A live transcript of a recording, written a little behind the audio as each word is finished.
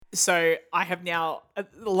So I have now a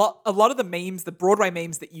lot of the memes, the Broadway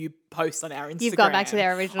memes that you post on our Instagram. You've gone back to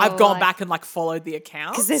their original. I've gone back and like followed the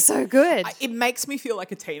account because they're so good. It makes me feel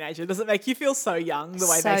like a teenager. Does it make you feel so young the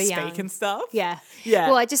way So they young. speak and stuff? Yeah. Yeah.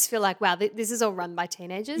 Well, I just feel like, wow, this is all run by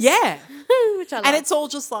teenagers. Yeah. Which I love. And it's all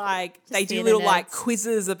just like they do theatre little like nerds.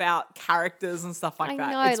 quizzes about characters and stuff like I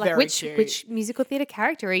that. know, It's like very which cute. which musical theatre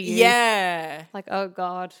character are you? Yeah. Like, oh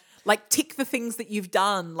God. Like tick the things that you've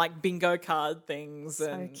done, like bingo card things.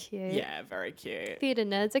 And cute. Yeah, very cute. Theatre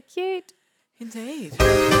nerds are cute. Indeed.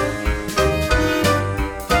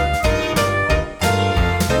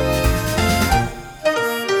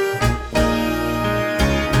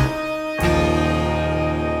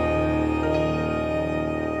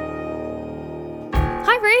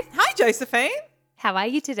 Hi, Ruth. Hi, Josephine. How are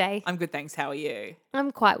you today? I'm good, thanks. How are you?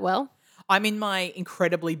 I'm quite well. I'm in my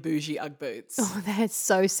incredibly bougie Ugg boots. Oh, that's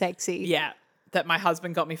so sexy. Yeah, that my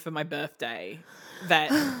husband got me for my birthday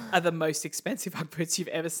that are the most expensive Ugg boots you've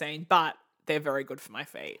ever seen, but they're very good for my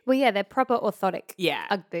feet. Well, yeah, they're proper orthotic Yeah.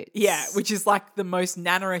 Ugg boots. Yeah, which is like the most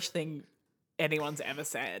nannerish thing anyone's ever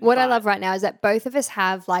said. What I but- love right now is that both of us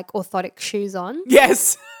have like orthotic shoes on.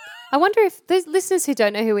 Yes. I wonder if there's listeners who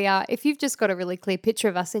don't know who we are, if you've just got a really clear picture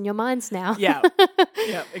of us in your minds now. Yeah.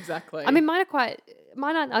 Yeah, exactly. I mean, mine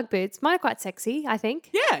aren't Ugg boots. Mine are quite sexy, I think.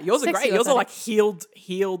 yeah, yours are sexy great. Yours are orthotic. like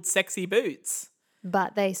heeled, sexy boots.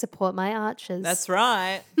 But they support my arches. That's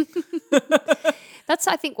right. That's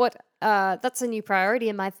I think what that's a new priority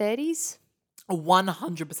in my 30s.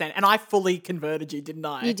 100%. And I fully converted you, didn't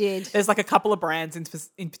I? You did. There's like a couple of brands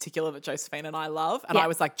in particular that Josephine and I love. And Yeah. I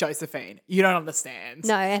was like, Josephine, you don't understand.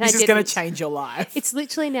 No, and this I is going to didn't. change your life. It's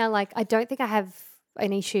literally now like I don't think I have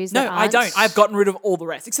any shoes No, that I aren't. don't. I've gotten rid of all the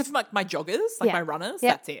rest, except for like my joggers, like Yeah. my runners.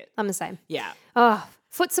 Yep. That's it. I'm the same. Yeah. Oh,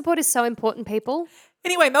 foot support is so important, people.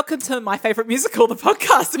 Anyway, welcome to my favourite musical, the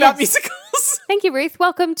podcast about musicals. Thank you, Ruth.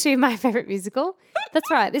 Welcome to my favorite musical. That's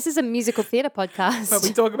right. This is a musical theatre podcast. Where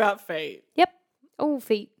we talk about feet. Yep. Oh,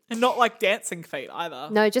 feet. And not like dancing feet either.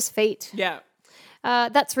 No, just feet. Yeah.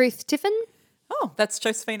 That's Ruth Tiffin. Oh, that's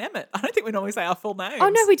Josephine Emmett. I don't think we normally say our full names. Oh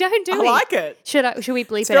no, we don't, do I we? like it. Should we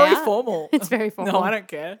bleep It's it very out? formal. It's very formal. No, I don't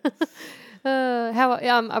care. How?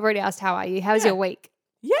 I've already asked how are you? How's your week?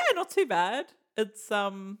 Yeah, not too bad. It's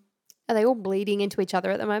Are they all bleeding into each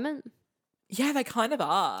other at the moment? yeah, they kind of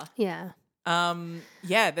are. Yeah.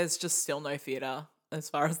 Yeah, there's just still no theatre as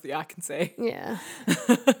far as the eye can see. Yeah.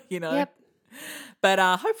 You know. Yep. But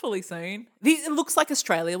hopefully soon. It looks like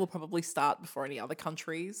Australia will probably start before any other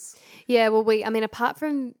countries. Yeah, well, I mean, apart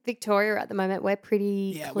from Victoria at the moment, we're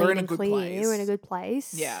pretty Yeah, clean we're in a and good clear. place. We're in a good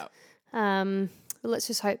place. Yeah. Let's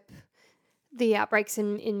just hope the outbreaks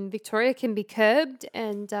in Victoria can be curbed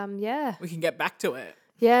and, yeah. We can get back to it.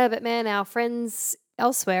 Yeah, but man, our friends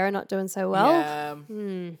elsewhere are not doing so well.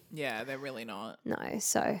 Yeah. Yeah, they're really not. No,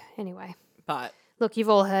 so anyway. But Look, you've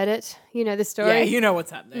all heard it. You know the story. yeah, you know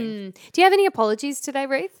what's happening. Do you have any apologies today,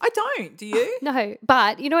 Ruth? I don't. Do you? No,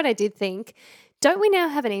 but you know what I did think? Don't we now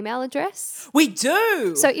have an email address? We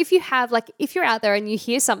do. So if you're out there and you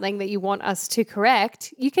hear something that you want us to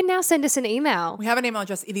correct, you can now send us an email. we have an email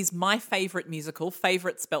address. It is my favourite musical,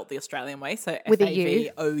 favourite spelt the Australian way. So With a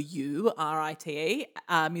U. FAVOURITE,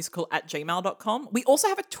 musical @gmail.com. We also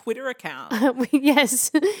have a Twitter account. Yes.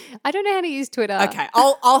 I don't know how to use Twitter. Okay,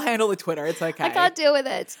 I'll handle the Twitter. It's okay. I can't deal with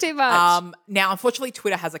it. It's too much. Now, unfortunately,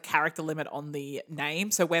 Twitter has a character limit on the name.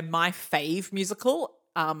 So we're my fave musical,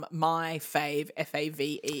 my fave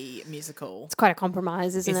FAVE musical. It's quite a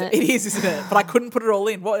compromise, isn't it? It is, isn't it? But I couldn't put it all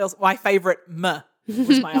in. What else? My favourite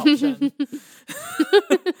was my option.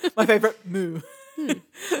 My favourite moo.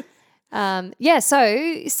 Yeah,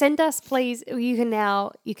 so send us, please. You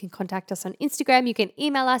can contact us on Instagram. You can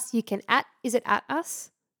email us. You can is it at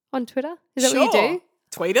us on Twitter? Is that what you do?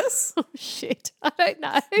 Tweet us, Shit, I don't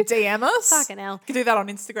know. DM us. Fucking hell. You can do that on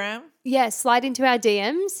Instagram. Yeah, slide into our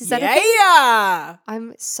DMs. Is that a thing? Yeah.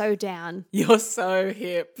 I'm so down. You're so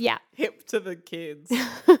hip. Yeah. Hip to the kids.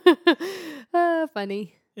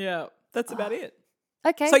 Funny. Yeah. That's about it.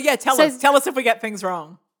 Okay. So yeah, tell us if we get things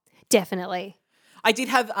wrong. Definitely. I did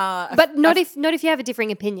have But not if you have a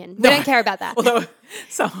different opinion. We don't care about that. Although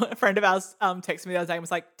a friend of ours texted me the other day and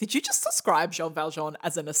was like, "Did you just describe Jean Valjean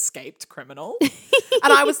as an escaped criminal?"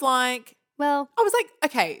 And I was like, Well,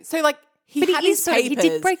 okay, so like he but had his papers. he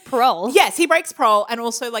did break parole. Yes, he breaks parole, and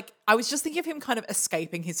also like I was just thinking of him kind of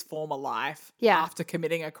escaping his former life Yeah. after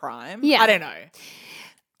committing a crime. Yeah. I don't know.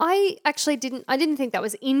 I actually didn't think that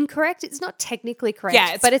was incorrect. It's not technically correct,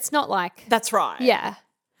 Yeah, but it's not like That's right. yeah.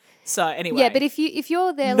 So anyway. Yeah, but if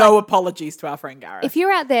you're there, no apologies to our friend Gareth. if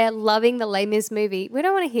you're out there loving the Les Mis movie, we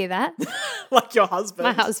don't want to hear that. Like your husband.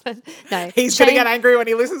 My husband. No. He's going to get angry when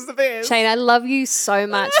he listens to this. Shane, I love you so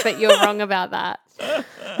much, but you're wrong about that.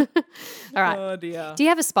 All right. Oh, dear. Do you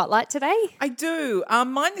have a spotlight today? I do.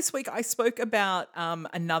 Mine this week, I spoke about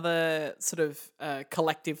another sort of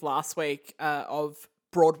collective last week of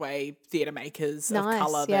Broadway theatre makers of Nice.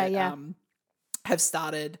 colour Yeah, that yeah. have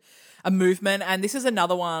started a movement. And this is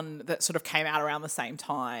another one that sort of came out around the same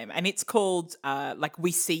time. And it's called like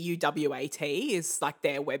We See You WAT is like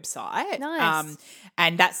their website. Nice.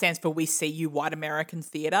 And that stands for We See You White American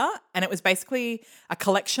Theatre. And it was basically a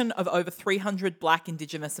collection of over 300 Black,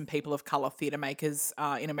 Indigenous and people of colour theatre makers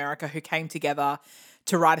in America who came together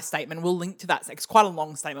to write a statement. We'll link to that. It's quite a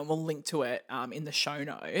long statement. We'll link to it in the show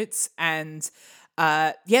notes. And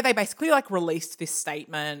they basically like released this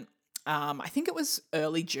statement. I think it was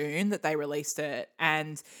early June that they released it.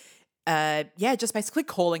 And just basically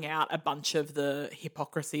calling out a bunch of the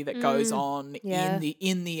hypocrisy that goes on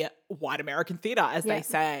in the white American theatre, as they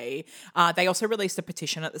say. They also released a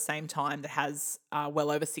petition at the same time that has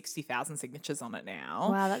well over 60,000 signatures on it now.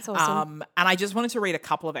 Wow, that's awesome. And I just wanted to read a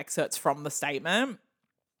couple of excerpts from the statement.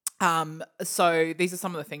 So these are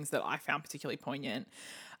some of the things that I found particularly poignant.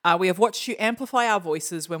 We have watched you amplify our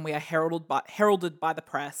voices when we are heralded by the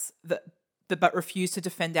press, but refuse to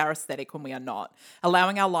defend our aesthetic when we are not,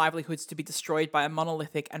 allowing our livelihoods to be destroyed by a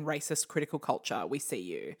monolithic and racist critical culture. We see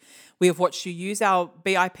you. We have watched you use our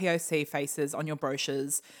BIPOC faces on your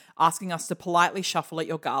brochures, asking us to politely shuffle at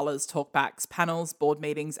your galas, talkbacks, panels, board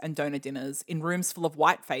meetings, and donor dinners in rooms full of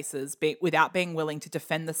white faces without being willing to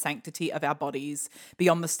defend the sanctity of our bodies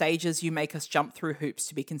beyond the stages you make us jump through hoops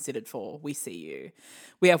to be considered for. We see you.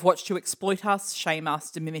 We have watched you exploit us, shame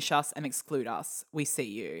us, diminish us, and exclude us. We see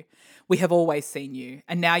you. We have always seen you,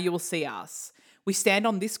 and now you will see us. We stand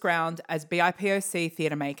on this ground as BIPOC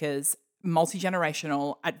theatre makers,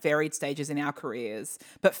 multi-generational at varied stages in our careers,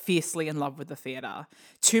 but fiercely in love with the theatre.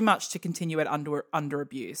 Too much to continue it under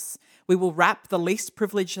abuse. We will wrap the least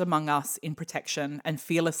privileged among us in protection and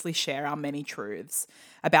fearlessly share our many truths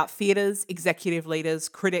about theatres, executive leaders,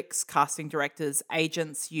 critics, casting directors,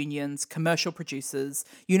 agents, unions, commercial producers,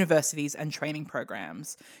 universities and training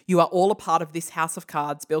programs. You are all a part of this house of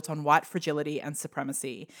cards built on white fragility and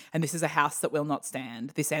supremacy, and this is a house that will not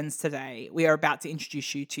stand. This ends today. We are about to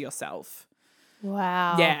introduce you to yourself.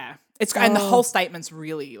 Wow. Yeah. And the whole statement's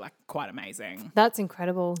really like quite amazing. That's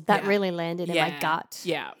incredible. That really landed in my gut.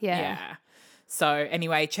 Yeah. So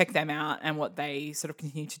anyway, check them out and what they sort of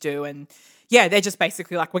continue to do. And yeah, they're just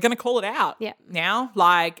basically like, we're going to call it out now.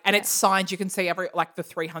 Like, and it's signed. You can see the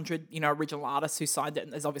 300, original artists who signed it.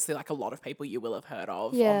 And there's obviously like a lot of people you will have heard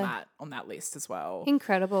of on that list as well.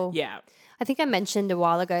 Incredible. Yeah. I think I mentioned a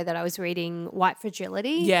while ago that I was reading White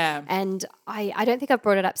Fragility. Yeah. And I don't think I've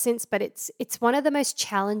brought it up since, but it's one of the most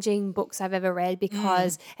challenging books I've ever read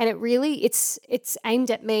because, and it really, it's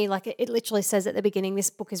aimed at me. Like it literally says at the beginning, this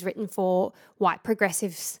book is written for white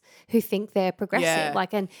progressives who think they're progressive. Yeah.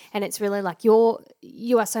 Like, and it's really like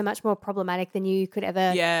you are so much more problematic than you could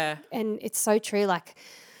ever. Yeah. And it's so true. Like,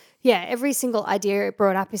 yeah, every single idea it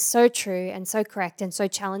brought up is so true and so correct and so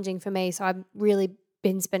challenging for me. So I've really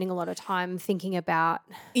been spending a lot of time thinking about.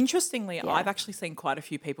 Interestingly, I've actually seen quite a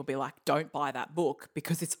few people be like, "Don't buy that book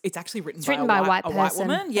because it's actually written by a white white woman."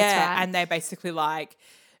 That's Yeah, right. and they're basically like,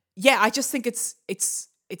 "Yeah, I just think it's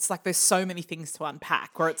like there's so many things to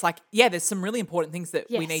unpack." Where it's like, yeah, there's some really important things that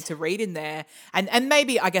we need to read in there, and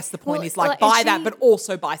maybe I guess the point is like buy that, but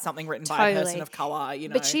also buy something written by a person of color.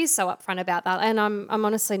 But she's so upfront about that, and I'm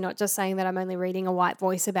honestly not just saying that I'm only reading a white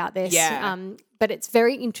voice about this. Yeah. But it's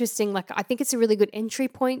very interesting. Like, I think it's a really good entry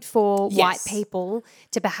point for white people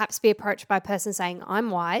to perhaps be approached by a person saying, I'm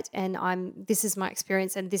white and this is my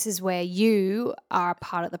experience and this is where you are a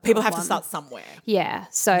part of the problem. People have to start somewhere. Yeah.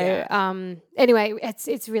 So anyway,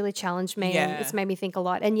 it's really challenged me and it's made me think a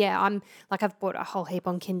lot. And I've bought a whole heap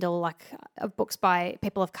on Kindle, of books by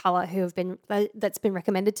people of color who have been, that's been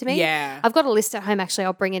recommended to me. Yeah. I've got a list at home, actually.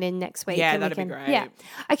 I'll bring it in next week. Yeah, that'd be great. Yeah.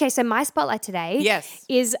 Okay. So my spotlight today Yes.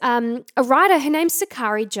 is a writer. Her name's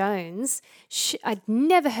Sakari Jones. I'd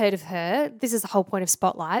never heard of her. This is the whole point of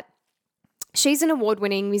Spotlight. She's an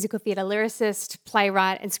award-winning musical theatre lyricist,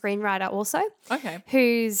 playwright and screenwriter also. Okay.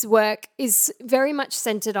 Whose work is very much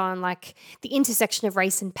centred on like the intersection of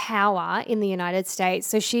race and power in the United States.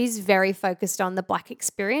 So she's very focused on the Black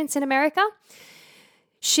experience in America.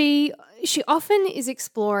 She often is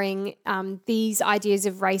exploring these ideas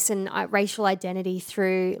of race and racial identity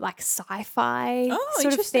through like sci-fi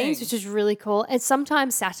sort of things, which is really cool, and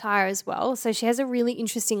sometimes satire as well. So she has a really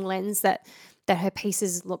interesting lens that that her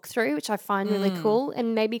pieces look through, which I find really cool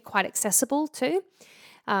and maybe quite accessible too.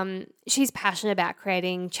 She's passionate about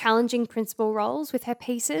creating challenging principal roles with her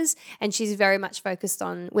pieces, and she's very much focused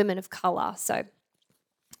on women of colour. So,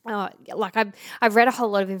 I've read a whole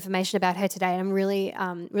lot of information about her today, and I'm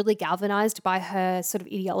really galvanised by her sort of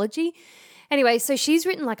ideology. Anyway, so she's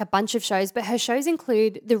written like a bunch of shows, but her shows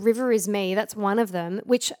include The River Is Me. That's one of them,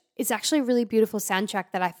 which is actually a really beautiful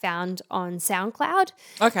soundtrack that I found on SoundCloud.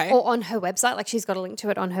 Okay. Or on her website. Like she's got a link to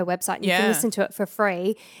it on her website and you can listen to it for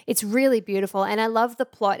free. It's really beautiful. And I love the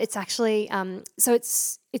plot. It's actually, so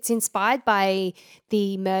it's inspired by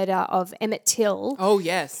the murder of Emmett Till. Oh,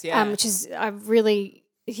 yes. Yeah. Which is,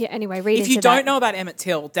 anyway, read into that. If you don't know about Emmett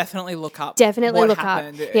Till, definitely look up Definitely what look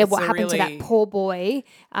happened. up. Yeah, what happened to that poor boy,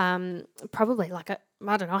 probably like,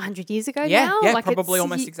 100 years ago now. Yeah, like probably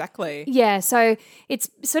almost exactly. Yeah, so it's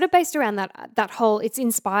sort of based around that whole, it's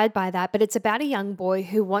inspired by that, but it's about a young boy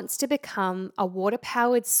who wants to become a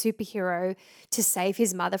water-powered superhero to save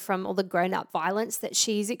his mother from all the grown-up violence that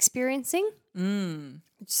she's experiencing.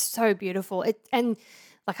 It's so beautiful. And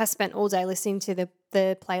like I spent all day listening to the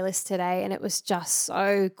playlist today and it was just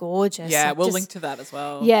so gorgeous. Yeah, like we'll link to that as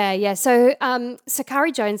well. Yeah. So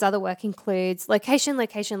Sakari Jones' other work includes Location,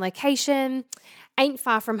 Location, Location, Ain't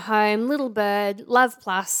Far From Home, Little Bird, Love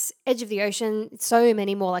Plus, Edge of the Ocean, so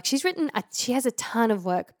many more. Like she has a ton of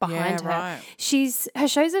work behind her. Right. Her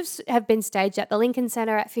shows have been staged at the Lincoln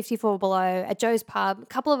Center, at 54 Below, at Joe's Pub, a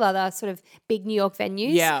couple of other sort of big New York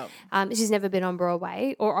venues. Yeah. She's never been on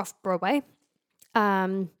Broadway or off Broadway.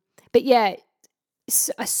 But yeah,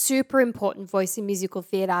 a super important voice in musical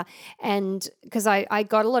theatre, and because I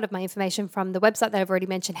got a lot of my information from the website that I've already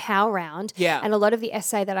mentioned, HowlRound, and a lot of the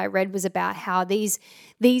essay that I read was about how these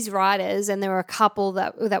writers, and there were a couple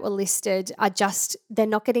that were listed, they're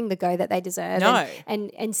not getting the go that they deserve. No.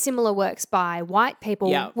 And similar works by white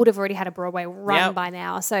people would have already had a Broadway run by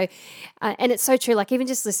now. So, and it's so true. Like even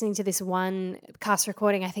just listening to this one cast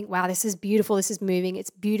recording, I think, wow, this is beautiful. This is moving.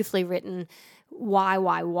 It's beautifully written.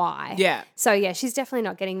 Why? Yeah. So yeah, she's definitely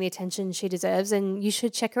not getting the attention she deserves, and you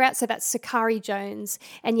should check her out. So that's Sakari Jones,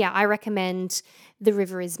 and yeah, I recommend The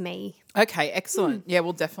River Is Me. Okay, excellent. Yeah,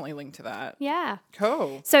 we'll definitely link to that. Yeah.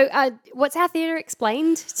 Cool. So what's our theatre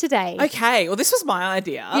explained today? Okay, well, this was my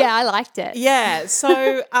idea. Yeah, I liked it. Yeah,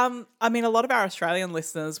 so I mean, a lot of our Australian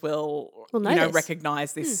listeners will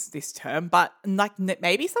recognize this term, but like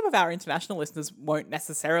maybe some of our international listeners won't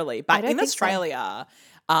necessarily. But in Australia.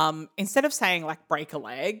 Instead of saying like break a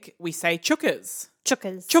leg, we say chookers.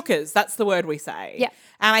 Chookers, that's the word we say. Yeah.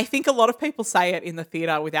 And I think a lot of people say it in the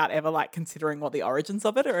theatre without ever like considering what the origins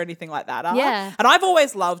of it or anything like that are. Yeah. And I've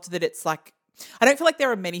always loved that it's like, I don't feel like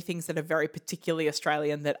there are many things that are very particularly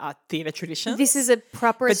Australian that are theatre traditions. This is a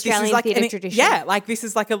proper Australian theatre tradition. Yeah, like this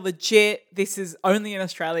is like a legit, this is only in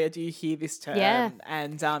Australia do you hear this term. Yeah.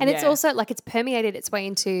 And it's also like it's permeated its way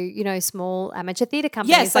into, small amateur theatre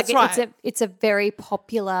companies. Yes, that's right. It's a very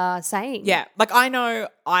popular saying. Yeah, like I know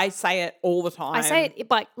I say it all the time. I say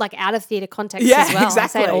it like out of theatre context as well.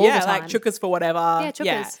 Exactly. I say it all the time. Like chookers for whatever. Yeah, chookers.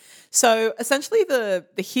 Yeah. So essentially the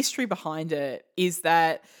history behind it is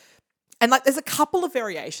that, and like there's a couple of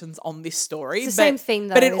variations on this story. It's the same thing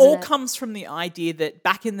though, but it all comes from the idea that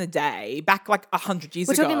back in the day, back like 100 years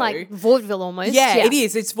ago. We're talking like vaudeville almost. Yeah, it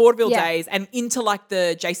is. It's vaudeville days and into like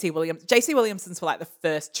the J.C. Williams. J.C. Williamsons were like the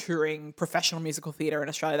first touring professional musical theatre in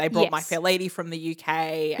Australia. They brought My Fair Lady from the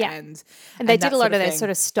UK and they did a lot of their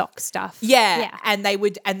sort of stock stuff. Yeah. And they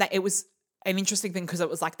would, it was an interesting thing because it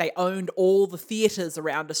was like they owned all the theatres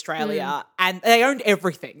around Australia and they owned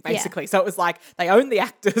everything basically. So it was like they owned the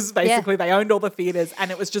actors basically, they owned all the theatres and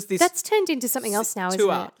it was just this. That's turned into something else now, isn't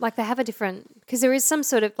it? Like they have a different, because there is some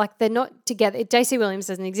sort of like they're not together. JC Williams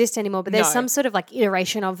doesn't exist anymore, but there's some sort of like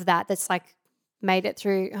iteration of that's like made it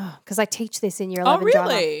through, because I teach this in year 11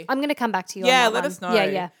 drama. I'm going to come back to you on that let one. us know.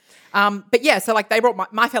 Yeah. But yeah, so like they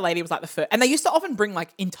brought My Fair Lady was like the first, and they used to often bring like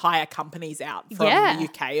entire companies out from the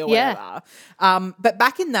UK or whatever. But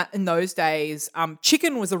back in those days,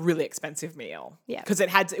 chicken was a really expensive meal. Yeah, because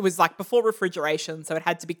it was like before refrigeration, so it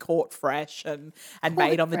had to be caught fresh and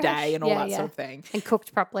made on the day and all that sort of thing, and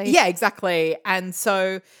cooked properly. Yeah, exactly. And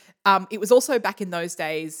so. It was also back in those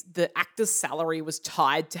days, the actor's salary was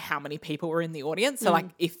tied to how many people were in the audience. So like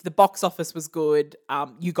if the box office was good,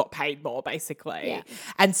 you got paid more basically. Yeah.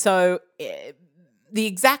 And so the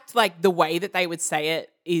exact like the way that they would say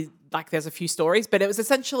it is like there's a few stories, but it was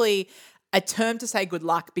essentially a term to say good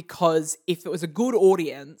luck because if it was a good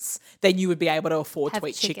audience, then you would be able to afford to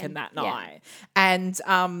eat chicken that night. And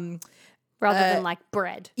rather than like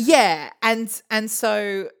bread. Yeah. And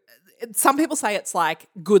so some people say it's like,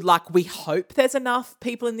 good luck, we hope there's enough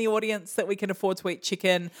people in the audience that we can afford to eat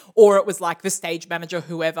chicken. Or it was like the stage manager,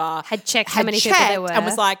 whoever Had checked how many people there were. and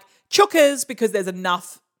was like, chookers, because there's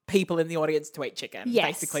enough people in the audience to eat chicken. Yes.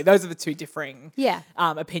 Basically, those are the two differing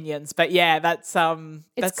opinions. But yeah, that's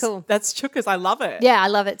cool. That's chookers. I love it. Yeah, I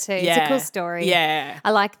love it too. Yeah. It's a cool story. Yeah.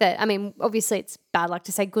 I like that. I mean, obviously it's bad luck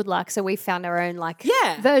to say good luck, so we found our own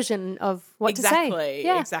version of what to say.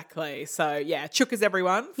 Yeah. Exactly. So yeah, chookers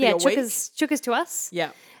everyone for your week. Chookers to us.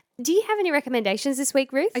 Yeah. Do you have any recommendations this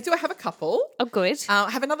week, Ruth? I do. I have a couple. Oh, good.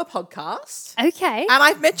 I have another podcast. Okay. And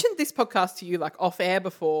I've mentioned this podcast to you like off air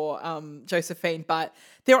before, Josephine, but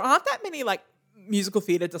there aren't that many like musical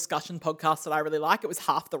theatre discussion podcasts that I really like. It was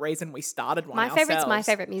half the reason we started one My favourite's My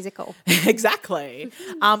Favourite Musical. Exactly.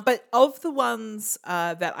 But of the ones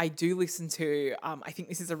that I do listen to, I think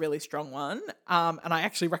this is a really strong one. And I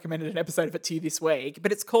actually recommended an episode of it to you this week.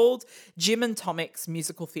 But it's called Jim and Tomic's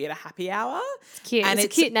Musical Theatre Happy Hour. It's cute. And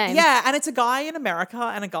it's a cute name. Yeah, and it's a guy in America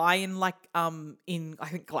and a guy in like in I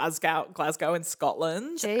think Glasgow in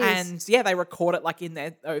Scotland. Jeez. And yeah, they record it like in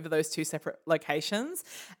there over those two separate locations.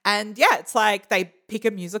 And yeah, it's like they pick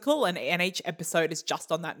a musical and each episode is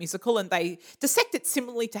just on that musical and they dissect it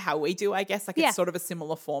similarly to how we do, I guess. Like it's sort of a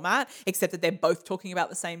similar format, except that they're both talking about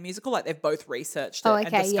the same musical. Like they've both researched it and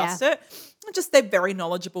discussed it. And just they're very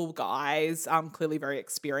knowledgeable guys, clearly very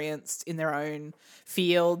experienced in their own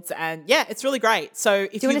fields. And yeah, it's really great. So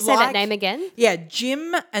if do you want to say that name again? Yeah,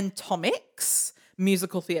 Jim and Tomic's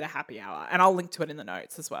Musical Theatre Happy Hour. And I'll link to it in the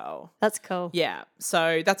notes as well. That's cool. Yeah.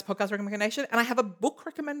 So that's a podcast recommendation. And I have a book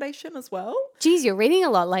recommendation as well. Geez, you're reading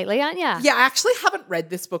a lot lately, aren't you? Yeah, I actually haven't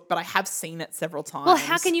read this book, but I have seen it several times. Well,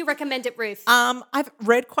 how can you recommend it, Ruth? I've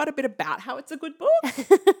read quite a bit about how it's a good book.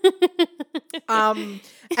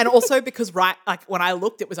 And also because when I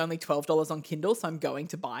looked, it was only $12 on Kindle, so I'm going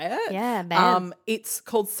to buy it. Yeah, man. It's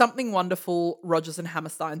called Something Wonderful, Rodgers and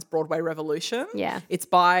Hammerstein's Broadway Revolution. Yeah. It's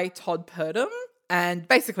by Todd Purdom. And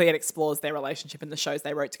basically it explores their relationship and the shows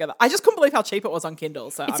they wrote together. I just couldn't believe how cheap it was on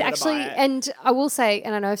Kindle, so it's I'm actually, buy it. And I will say,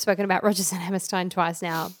 and I know I've spoken about Rodgers and Hammerstein twice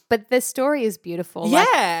now, but the story is beautiful.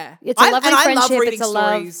 Yeah. It's a lovely friendship. I love reading it's a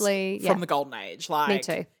stories lovely from the Golden Age. Like, me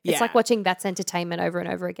too. Yeah. It's like watching That's Entertainment over and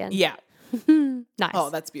over again. Yeah. Nice. Oh,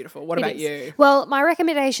 that's beautiful. What about you? Well, my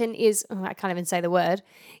recommendation is, I can't even say the word,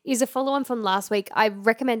 is a follow-on from last week. I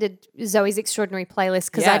recommended Zoe's Extraordinary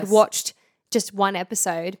Playlist because I'd watched just one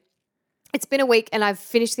episode. It's been a week and I've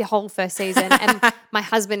finished the whole first season and my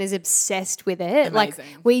husband is obsessed with it. Amazing. Like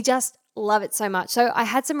we just love it so much. So I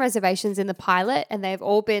had some reservations in the pilot and they've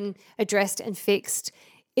all been addressed and fixed.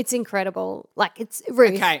 It's incredible. Like it's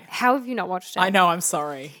Ruth. Okay. How have you not watched it? I know, I'm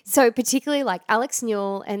sorry. So particularly like Alex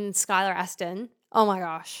Newell and Skylar Aston. Oh my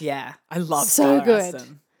gosh. Yeah, I love so Skylar good.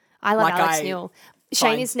 Aston. I love Like Alex Newell.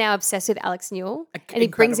 Shane is now obsessed with Alex Newell and he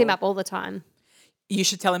brings him up all the time. You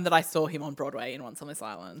should tell him that I saw him on Broadway in Once on This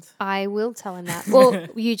Island. I will tell him that. Well,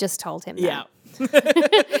 you just told him that.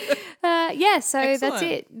 Yeah. So Excellent. that's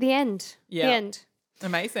it. The end. Yeah. The end.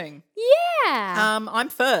 Amazing. Yeah. I'm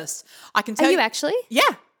first. I can tell Are you actually? Yeah.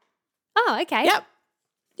 Oh, okay. Yep.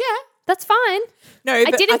 Yeah. That's fine. No,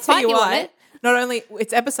 but didn't I'll tell fight you on what, it. Not only,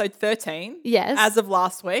 it's episode 13. Yes. As of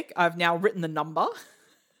last week, I've now written the number.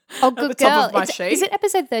 Oh, good at the top girl. of my sheet. Is it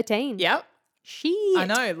episode 13? Yep. Shit. I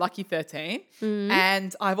know, lucky 13.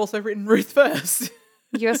 And I've also written Ruth first.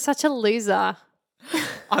 You're such a loser.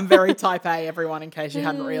 I'm very type A, everyone, in case you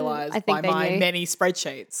hadn't realised I think by they my knew. many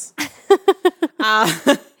spreadsheets.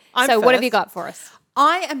 So what have you got for us?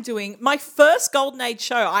 I am doing my first Golden Age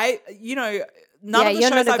show. None of the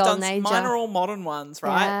you're shows not a I've done, Golden Ager. mine are all modern ones,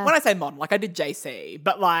 right? Yeah. When I say modern, like I did JC,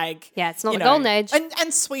 but like... Yeah, it's not you the know, Golden Age.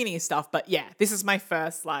 And Sweeney stuff, but yeah, this is my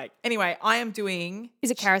first, like... Anyway, I am doing...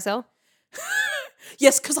 Is it Carousel?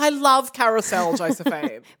 Yes, because I love Carousel,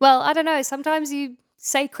 Josephine. Well, I don't know. Sometimes you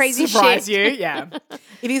say crazy Surprise shit. you, yeah.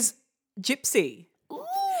 It is Gypsy.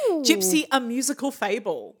 Ooh. Gypsy, a musical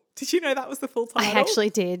fable. Did you know that was the full title? I actually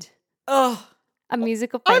did. Oh, A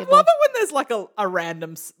musical I fable. love it when there's like a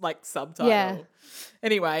random like subtitle. Yeah.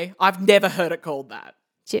 Anyway, I've never heard it called that.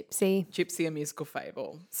 Gypsy. Gypsy, a musical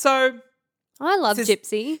fable. So I love This is-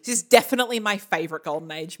 Gypsy. this is definitely my favourite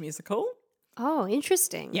Golden Age musical. Oh,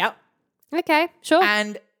 interesting. Yep. Okay, sure.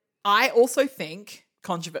 And I also think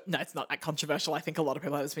no, it's not that controversial. I think a lot of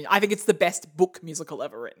people have this opinion. I think it's the best book musical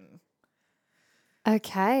ever written.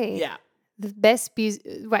 Okay. Yeah. The best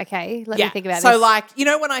okay, let me think about so this. like, you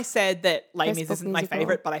know when I said that Les Best Mis book isn't my musical.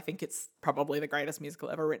 favourite, but I think it's probably the greatest musical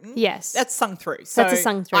ever written? Yes. That's Sung Through. So That's a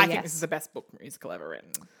Sung Through, I think yes. this is the best book musical ever written.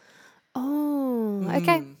 Oh,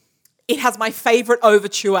 okay. It has my favorite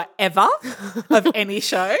overture ever of any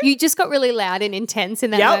show. You just got really loud and intense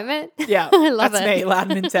in that Yep. moment. Yeah, I love that's it. me,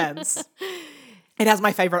 loud and intense. It has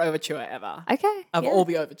my favorite overture ever Okay. of yeah. all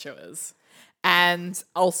the overtures. And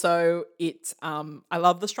also I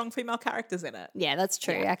love the strong female characters in it. Yeah, that's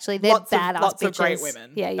true. Actually, they're badass Lots bitches. of great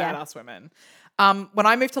women. Yeah, yeah. Badass women. When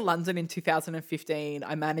I moved to London in 2015,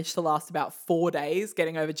 I managed to last about 4 days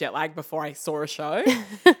getting over jet lag before I saw a show.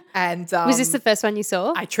 And Was this the first one you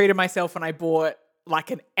saw? I treated myself when I bought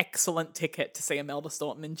like an excellent ticket to see Imelda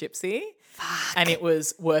Staunton in Gypsy. And it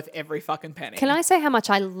was worth every fucking penny. Can I say how much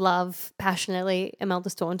I love passionately Imelda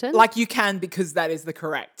Staunton? Like you can, because that is the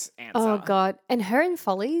correct answer. oh God, and her in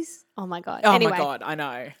Follies. Oh my God. Oh anyway. my God, I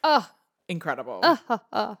know. Oh, Incredible.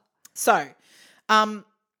 oh. So,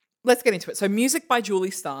 let's get into it. So, music by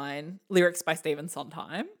Julie Stein, lyrics by Stephen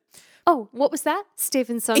Sondheim. Oh, what was that?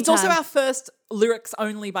 Stephen Sondheim. It's also our first lyrics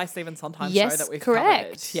only by Stephen Sondheim Yes, show that we've correct.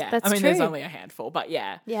 covered. Yeah, That's I mean, there's true. only a handful, but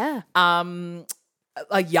yeah. Yeah.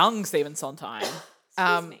 A young Stephen Sondheim.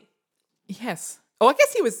 Excuse me. Yes. Oh, I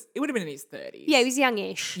guess it would have been in his 30s. Yeah, he was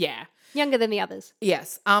youngish. Yeah. Younger than the others.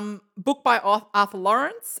 Yes. Book by Arthur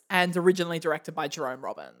Lawrence and originally directed by Jerome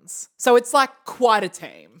Robbins. So it's like quite a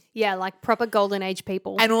team. Yeah, like proper golden age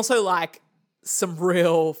people. And also like some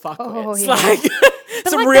real fuckwits. yeah. Like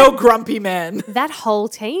some like real grumpy men. that whole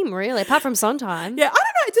team, really, apart from Sondheim. Yeah, I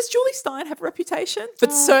don't know. Does Julie Stein have a reputation?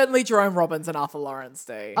 But certainly Jerome Robbins and Arthur Lawrence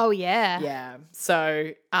do. Oh, yeah. Yeah.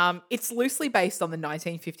 So it's loosely based on the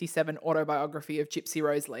 1957 autobiography of Gypsy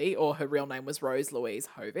Rose Lee, or her real name was Rose Louise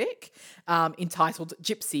Hovick, entitled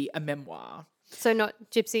Gypsy, a Memoir. So not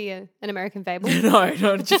Gypsy, an American fable. No,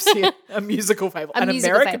 not Gypsy, a musical fable. A An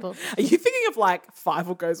musical American fable. Are you thinking of like Five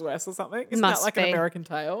Will Goes West or something? Isn't Must that like be. an American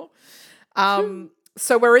tale?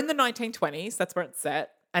 So we're in the 1920s. That's where it's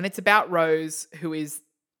set. And it's about Rose, who is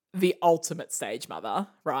the ultimate stage mother,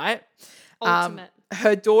 right? Ultimate.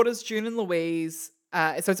 Her daughters, June and Louise.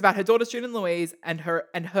 So it's about her daughters, June and Louise, and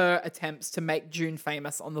her attempts to make June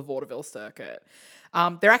famous on the vaudeville circuit.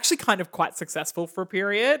 They're actually kind of quite successful for a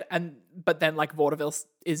period, but then like vaudeville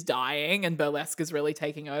is dying and burlesque is really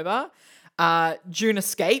taking over. June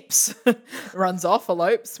escapes, runs off,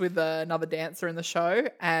 elopes with another dancer in the show,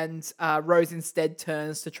 and Rose instead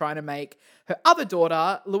turns to try to make her other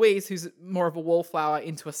daughter, Louise, who's more of a wallflower,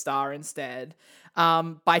 into a star instead.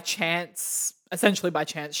 Essentially by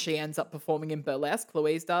chance, she ends up performing in burlesque,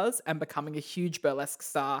 Louise does, and becoming a huge burlesque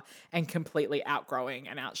star and completely outgrowing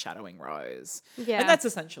and outshadowing Rose. Yeah. And that's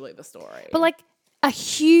essentially the story. But like a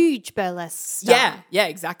huge burlesque star. Yeah,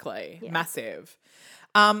 exactly. Massive.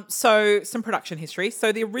 So some production history.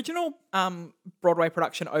 So the original Broadway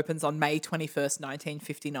production opens on May 21st,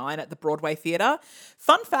 1959 at the Broadway Theatre.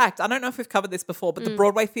 Fun fact, I don't know if we've covered this before, but the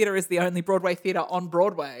Broadway Theatre is the only Broadway theatre on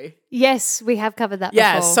Broadway. Yes, we have covered that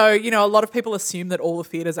Yeah, before. so, a lot of people assume that all the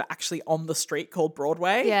theatres are actually on the street called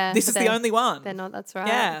Broadway. Yeah, This but is the they're- only one. They're not, that's right.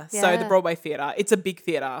 Yeah, so the Broadway Theatre, it's a big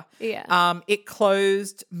theatre. Yeah. It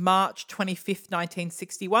closed March 25th,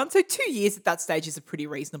 1961. So 2 years at that stage is a pretty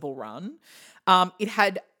reasonable run. It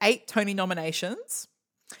had 8 Tony nominations.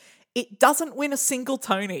 It doesn't win a single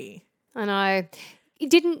Tony. I know. It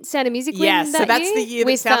didn't Sound of Music win Yes, that so that's year? the year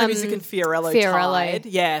that With, Sound of Music and Fiorello Fiorello. tied.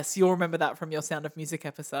 Yes, you'll remember that from your Sound of Music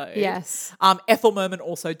episode. Yes. Ethel Merman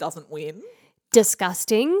also doesn't win.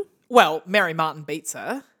 Disgusting. Well, Mary Martin beats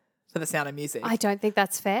her for the Sound of Music. I don't think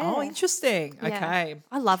that's fair. Oh, interesting. Yeah. Okay.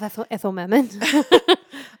 I love Ethel Merman. So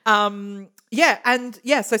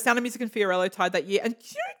Sound of Music and Fiorello tied that year. And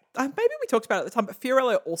maybe we talked about it at the time, but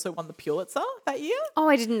Fiorello also won the Pulitzer that year. Oh,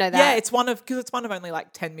 I didn't know that. Yeah, it's one of only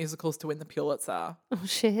like 10 musicals to win the Pulitzer. Oh,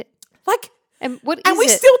 shit. Like, And what is and we it?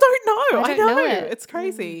 still don't know. I I don't know. know it. It's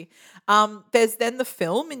crazy. There's then the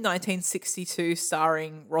film in 1962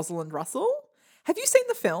 starring Rosalind Russell. Have you seen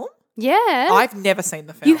the film? Yeah. I've never seen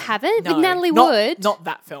the film. You haven't? With Natalie not- Wood? Not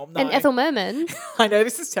that film, no. and Ethel Merman. I know,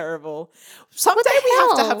 this is terrible. Someday the we have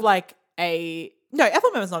to hell? have like a... No,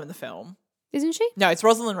 Ethel Merman's not in the film. Isn't she? No, it's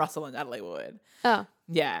Rosalind Russell and Natalie Wood. Oh.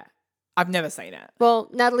 Yeah. I've never seen it. Well,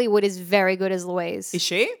 Natalie Wood is very good as Louise. Is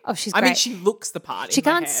she? Oh, she's I mean, great. she looks the part. She in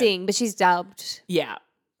my can't head. sing, but she's dubbed Yeah.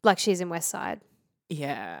 like she's in West Side.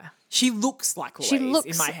 Yeah. She looks like Louise She looks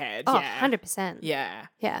in my head. Oh, yeah. 100%. Yeah.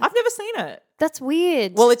 Yeah. I've never seen it. That's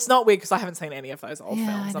weird. Well, it's not weird because I haven't seen any of those old yeah,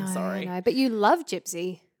 films. I know, I'm sorry. I know. But you love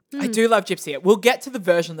Gypsy. I do love Gypsy. We'll get to the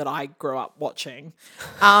version that I grew up watching.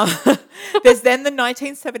 There's then the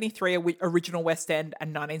 1973 original West End and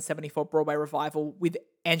 1974 Broadway revival with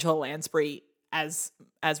Angela Lansbury as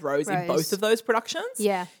Rose in both of those productions.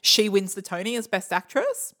 Yeah. She wins the Tony as Best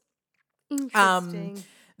Actress. Interesting.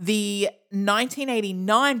 The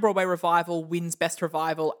 1989 Broadway revival wins Best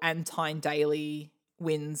Revival and Tyne Daly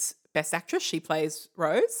wins Best Actress. She plays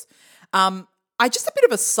Rose. I just a bit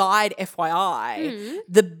of a side FYI.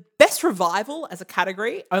 The Best Revival as a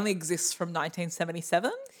category only exists from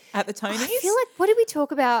 1977 at the Tonys. I feel like, what did we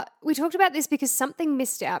talk about? We talked about this because something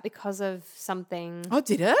missed out because of something. Oh,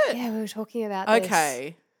 did it? Yeah, we were talking about this.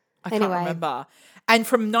 Okay. I can't remember. And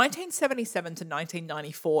from 1977 to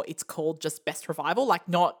 1994, it's called just Best Revival. Like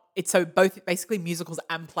so both basically musicals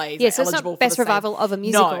and plays Yeah, are so it's eligible not for Best the same- Revival of a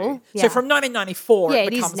musical. No. Yeah. So from 1994, Yeah, it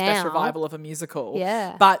it is becomes Best now. Revival of a musical.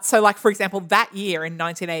 Yeah. But so like, for example, that year in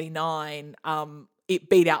 1989, it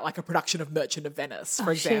beat out like a production of Merchant of Venice,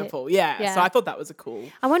 for shit. example. Yeah. Yeah. So I thought that was a cool.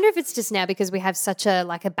 I wonder if it's just now because we have such a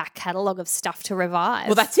back catalogue of stuff to revive.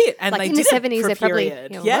 Well, that's it. And like they in did the it 70s, for a there probably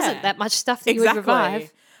period. wasn't that much stuff that you would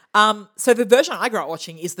revive. So the version I grew up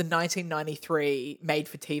watching is the 1993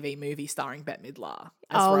 made-for-TV movie starring Bette Midler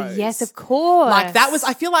as Rose. Yes, of course. Like that was,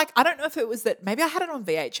 I feel like, I don't know if it was that, maybe I had it on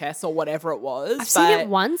VHS or whatever it was. I've seen it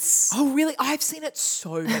once. Oh, really? I've seen it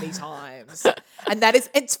so many times. And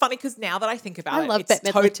it's funny because now that I think about it. I love it's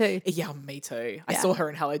Bette Midler too. Yeah, me too. I Yeah. saw her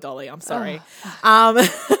in Hello Dolly. I'm sorry. Oh.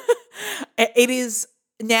 It is,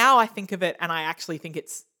 now I think of it and I actually think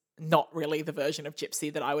it's not really the version of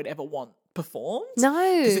Gypsy that I would ever want performed. No.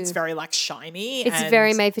 Because it's very like shiny. It's and,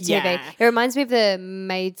 very made for TV. Yeah. It reminds me of the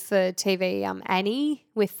made for TV Annie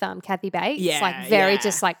with Kathy Bates. Yeah, like very yeah.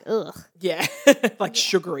 just like ugh. Yeah. Like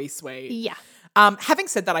sugary sweet. Yeah. Having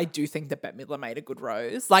said that, I do think that Bette Midler made a good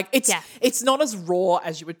Rose. Like it's not as raw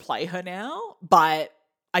as you would play her now, but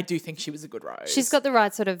I do think she was a good Rose. She's got the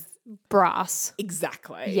right sort of brass.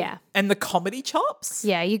 Exactly. Yeah. And the comedy chops.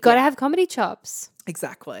 Yeah, you got to have comedy chops.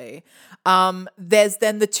 Exactly. There's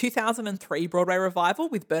then the 2003 Broadway revival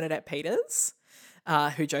with Bernadette Peters,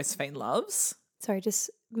 who Josephine loves. Sorry,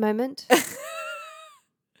 just a moment.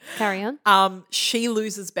 Carry on. She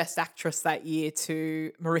loses Best Actress that year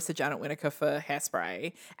to Marissa Janet Winneker for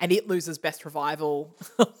Hairspray, and it loses Best Revival.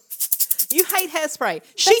 You hate Hairspray.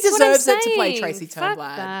 She That's what I'm deserves it to play saying. Tracy Fuck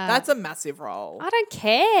Turnblad. that. That's a massive role. I don't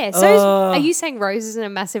care. So are you saying Rose isn't a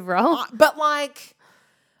massive role? But like,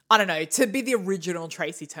 I don't know, to be the original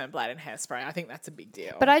Tracy Turnblad in Hairspray, I think that's a big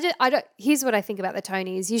deal. But I don't. Here's what I think about the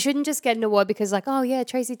Tonys. You shouldn't just get an award because, like, oh yeah,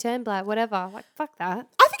 Tracy Turnblad, whatever. Like, fuck that.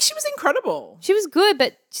 I think she was incredible. She was good,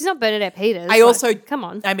 but she's not Bernadette Peters. I also come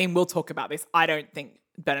on. I mean, we'll talk about this. I don't think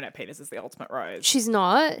Bernadette Peters is the ultimate Rose. She's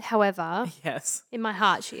not. However, Yes. in my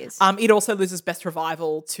heart, she is. It also loses Best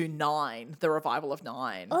Revival to Nine, the revival of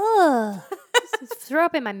Nine. Ugh. Throw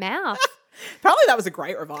up in my mouth. Apparently that was a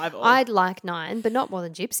great revival. I'd like Nine, but not more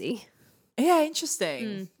than Gypsy. Yeah,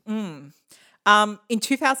 interesting. In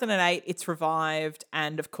 2008, it's revived,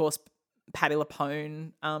 and of course, Patti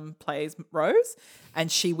LuPone plays Rose,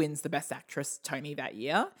 and she wins the Best Actress Tony that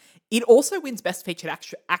year. It also wins Best Featured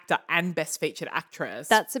Actor and Best Featured Actress.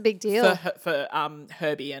 That's a big deal. for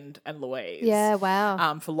Herbie and Louise. Yeah,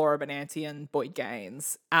 wow. For Laura Benanti and Boyd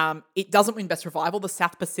Gaines. It doesn't win Best Revival. The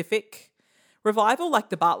South Pacific revival, like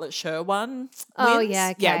the Bartlett Sher one, wins. Oh, yeah,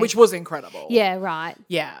 okay. Yeah, which was incredible. Yeah, right.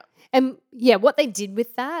 Yeah. And yeah, what they did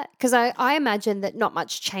with that, because I imagine that not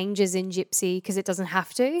much changes in Gypsy because it doesn't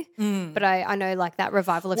have to. But I know like that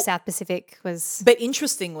revival of South Pacific was. But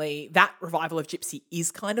interestingly, that revival of Gypsy is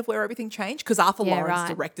kind of where everything changed because Arthur Yeah, Lawrence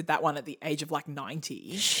right. directed that one at the age of like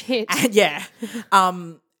 90. Shit.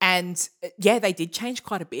 And they did change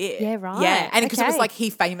quite a bit. Yeah, right. Yeah, and because it was Okay. like he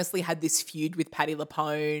famously had this feud with Patti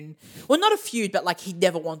LuPone. Well, not a feud, but like he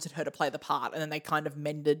never wanted her to play the part, and then they kind of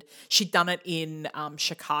mended. She'd done it in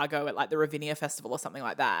Chicago at like the Ravinia Festival or something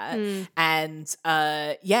like that, and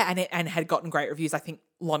and had gotten great reviews. I think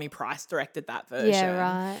Lonnie Price directed that version.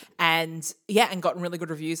 Yeah, right. And gotten really good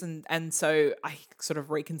reviews, and so I sort of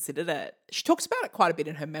reconsidered it. She talks about it quite a bit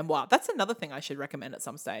in her memoir. That's another thing I should recommend at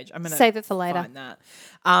some stage. I'm gonna Save it for later. Find that.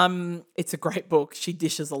 It's a great book. She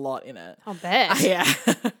dishes a lot in it. I'll bet. Yeah.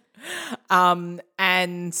 But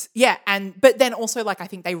then also like I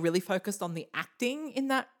think they really focused on the acting in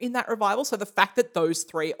that revival. So the fact that those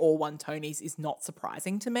three all won Tonys is not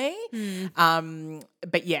surprising to me.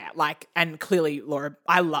 But yeah, like, and clearly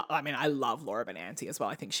I love Laura Benanti as well.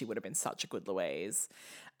 I think she would have been such a good Louise.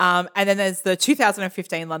 And then there's the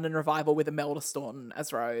 2015 London revival with Imelda Staunton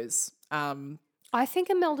as Rose. I think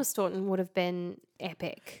Imelda Staunton would have been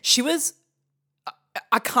epic. She was,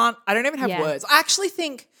 I don't even have Yeah. words. I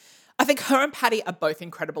think her and Patty are both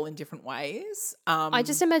incredible in different ways. I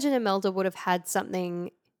just imagine Imelda would have had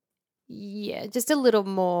something, just a little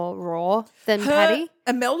more raw than Patty.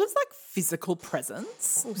 Imelda's like physical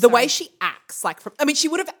presence, the sorry. way she acts, she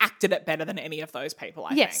would have acted it better than any of those people,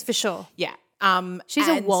 I Yes, think. for sure. Yeah. She's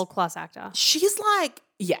a and world-class actor. She's like,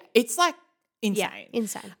 it's like insane. Yeah,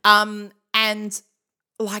 insane. And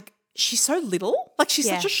like she's so little. Like she's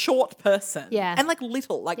such Yeah. a short person. Yeah. And like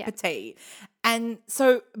little, like petite. And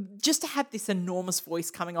so just to have this enormous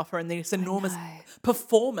voice coming off her and this enormous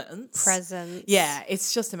performance. Presence. Yeah,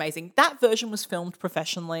 it's just amazing. That version was filmed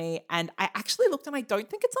professionally, and I actually looked and I don't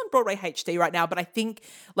think it's on Broadway HD right now, but I think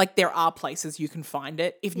like there are places you can find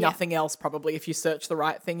it. If nothing else, probably if you search the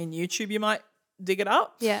right thing in YouTube, you might dig it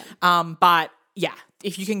up. Yeah. But yeah,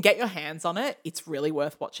 if you can get your hands on it, it's really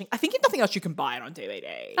worth watching. I think if nothing else, you can buy it on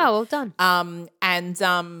DVD. Oh, well done.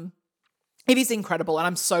 And it is incredible, and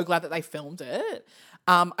I'm so glad that they filmed it.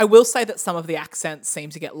 I will say that some of the accents seem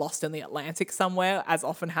to get lost in the Atlantic somewhere, as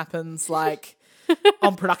often happens, like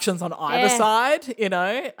on productions on either side. You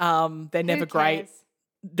know, they're never great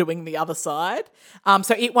doing the other side.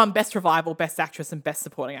 So it won Best Revival, Best Actress, and Best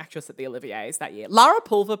Supporting Actress at the Olivier's that year. Lara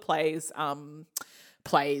Pulver plays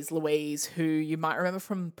Louise, who you might remember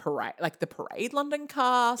from Parade, like the Parade London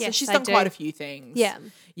cast. Yes, So she's I done do. quite a few things. Yeah.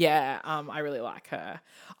 Yeah, I really like her.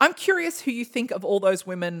 I'm curious who you think of all those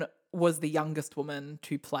women was the youngest woman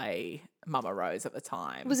to play Mama Rose at the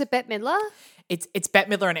time. Was it Bette Midler? It's Bette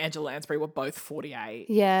Midler and Angela Lansbury were both 48.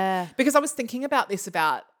 Yeah. Because I was thinking about this,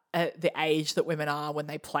 about the age that women are when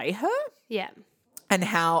they play her. Yeah. And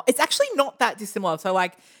how it's actually not that dissimilar. So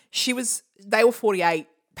like they were 48.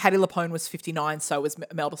 Patti LuPone was 59, so was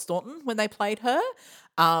Imelda Staunton when they played her.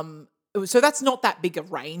 So that's not that big a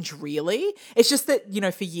range, really. It's just that, you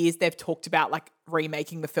know, for years they've talked about like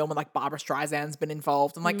remaking the film, and like Barbara Streisand's been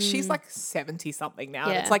involved, and like she's like 70 something now.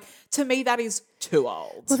 And Yeah. it's like, to me, that is too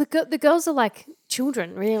old. Well, the girls are like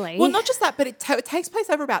children, really. Well, not just that, but it takes place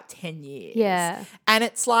over about 10 years. Yeah. And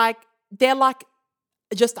it's like, they're like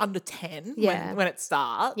just under 10 Yeah. when it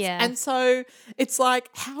starts. Yeah. And so it's like,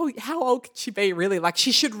 how old could she be really? Like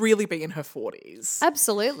she should really be in her 40s.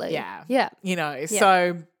 Absolutely. Yeah. Yeah. You know,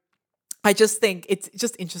 so I just think it's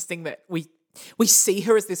just interesting that we see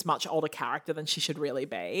her as this much older character than she should really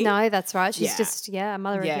be. No, that's right. She's Yeah. just, a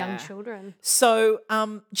mother of young Yeah. children. So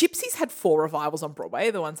Gypsies had 4 revivals on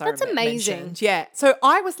Broadway, the ones That's I amazing. mentioned. Yeah. So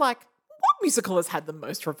I was like, what musical has had the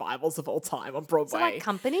most revivals of all time on Broadway? So like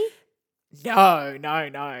Company? No.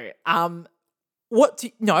 No,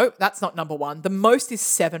 that's not number 1. The most is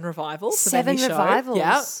 7 revivals. of 7 any show. revivals.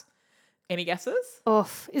 Yeah. Any guesses?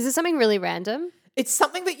 Oof. Is it something really random? It's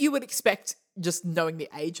something that you would expect just knowing the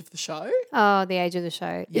age of the show. Oh, the age of the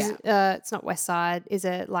show. Yeah. It's not West Side. Is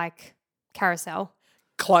it like Carousel?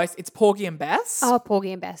 Close. It's Porgy and Bess. Oh,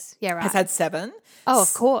 Porgy and Bess. Yeah, right. Has had 7. Oh,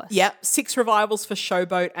 of course. Yep. 6 revivals for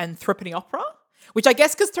Showboat and Threepenny Opera, which I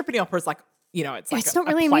guess because Threepenny Opera is like, you know, it's like It's not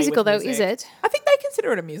really a play musical, with though, music. is it? I think they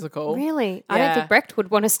consider it a musical. Really? I Yeah. don't think Brecht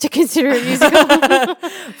would want us to consider a musical.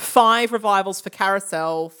 5 revivals for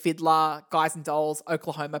Carousel, Fiddler, Guys and Dolls,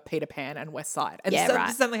 Oklahoma, Peter Pan, and West Side. And Yeah, this right.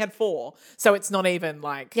 this only had 4. So it's not even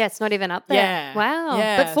like... Yeah, it's not even up there. Yeah. Wow.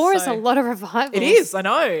 Yeah, But 4 is so- a lot of revivals. It is. I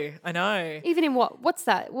know. Even in what's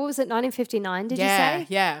that? What was it, 1959, did Yeah, you say?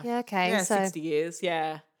 yeah. Yeah, okay. Yeah, so, 60 years,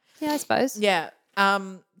 yeah. yeah, I suppose. Yeah.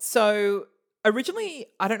 So originally,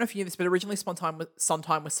 I don't know if you knew this, but originally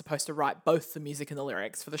Sondheim was supposed to write both the music and the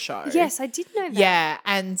lyrics for the show. Yes, I did know that. Yeah,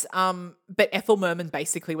 and but Ethel Merman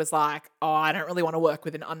basically was like, oh, I don't really want to work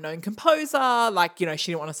with an unknown composer. Like, you know,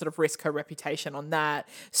 she didn't want to sort of risk her reputation on that.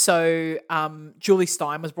 So Julie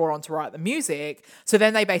Stein was brought on to write the music. So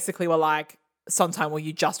then they basically were like, Sondheim, will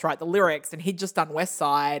you just write the lyrics? And he'd just done West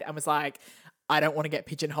Side and was like, I don't want to get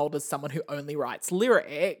pigeonholed as someone who only writes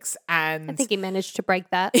lyrics. And I think he managed to break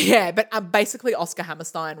that. yeah, but basically Oscar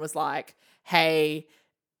Hammerstein was like, hey,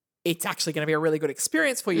 it's actually going to be a really good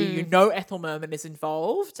experience for you. You know Ethel Merman is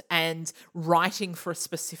involved, and writing for a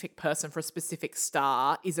specific person, for a specific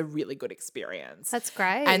star is a really good experience. That's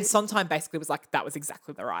great. And Sondheim basically was like, that was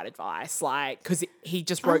exactly the right advice. Like, because he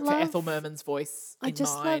just wrote for Ethel Merman's voice in I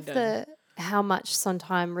just mind. love how much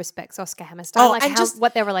Sondheim respects Oscar Hammerstein, Oh, like and just-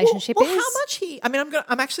 what their relationship well, is. how much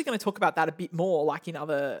I'm actually going to talk about that a bit more, like in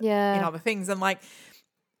other things, and like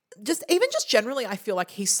just generally, I feel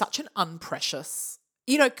like he's such an unprecious,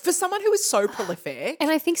 you know, for someone who is so prolific. And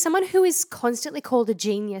I think someone who is constantly called a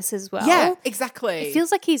genius as well. Yeah, exactly. It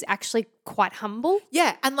feels like he's actually quite humble.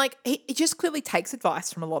 Yeah, and like he just clearly takes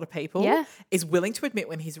advice from a lot of people. Yeah. Is willing to admit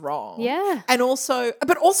when he's wrong. Yeah. And also,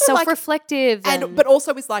 but also like, Self-reflective. but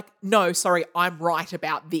also is like, no, sorry, I'm right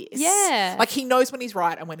about this. Yeah. Like he knows when he's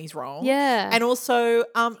right and when he's wrong. Yeah. And also,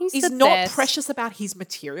 He's he's the not best. precious about his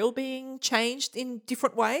material being changed in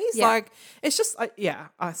different ways. Yeah. Like it's just,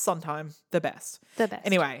 Sondheim, the best. The best.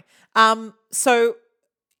 Anyway, so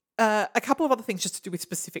a couple of other things just to do with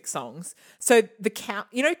specific songs. So the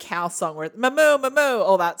cow song where Mamoo, Mamoo,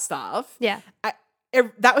 all that stuff. Yeah.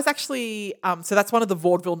 that was actually so that's one of the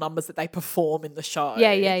vaudeville numbers that they perform in the show.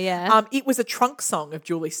 Yeah. It was a trunk song of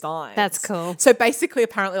Julie Stein. That's cool. So basically,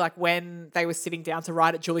 apparently, like when they were sitting down to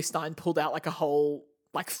write it, Julie Stein pulled out like a whole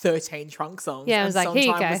 13 trunk songs. Yeah, it and was like, here you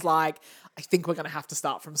Sondheim go. was like, I think we're going to have to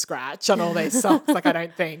start from scratch on all these songs. Like, I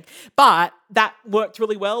don't think. But that worked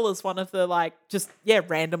really well as one of the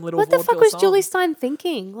random little What the fuck vaudeville was songs. Julie Stein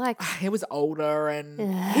thinking? Like, He was older and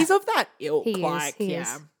he's of that ilk. He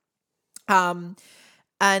is.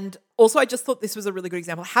 And also, I just thought this was a really good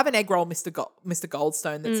example. Have an Egg Roll, Mr.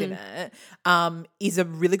 Goldstone that's in it, is a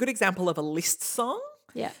really good example of a list song.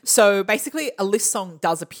 yeah. So basically, a list song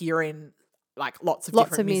does appear in like lots of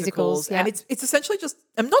different musicals, yeah. and it's essentially just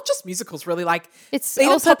not just musicals really, like It's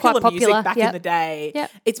even also quite popular music back in yep. the day.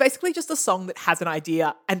 Yep. It's basically just a song that has an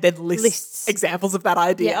idea and then lists examples of that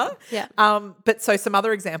idea. Yeah. But so some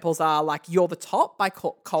other examples are like "You're the Top" by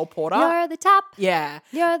Cole Porter. You're the top. Yeah.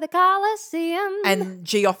 You're the Coliseum. And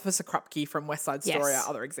G Officer Krupke from West Side Story Yes. are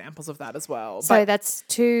other examples of that as well. So that's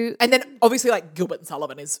two. And then obviously like Gilbert and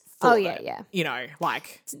Sullivan is full Oh, of yeah, it. yeah. You know,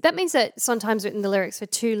 like That means that sometimes written the lyrics for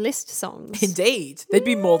two list songs. indeed. There'd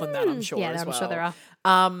be more than that, I'm sure. Yeah, as I'm well. sure there are.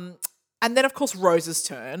 And then of course Rose's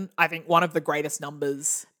Turn, I think one of the greatest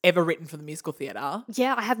numbers ever written for the musical theatre.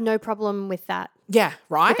 Yeah, I have no problem with that. Yeah,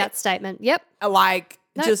 right? With that statement. Yep. Like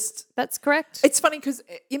No, just that's correct. it's funny because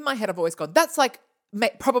in my head I've always gone, that's like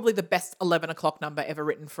probably the best 11 o'clock number ever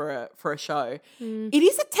written for a show. It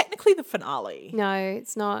isn't technically the finale. No,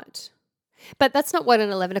 it's not. But that's not what an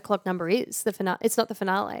 11 o'clock number is. The finale. It's not the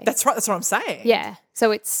finale. That's right. That's what I'm saying. yeah. So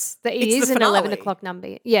it is the an 11 finale. o'clock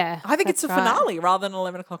number. Yeah. I think it's a that's right. finale rather than an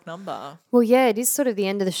 11 o'clock number. Well, yeah, it is sort of the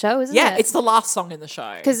end of the show, isn't it? Yeah, it's the last song in the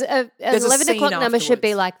show. because an There's a 11 scene o'clock number should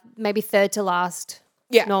be afterwards. like maybe third to last.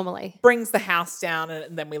 Yeah. Normally. Brings the house down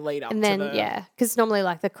and then we lead up And to then, the... yeah, because normally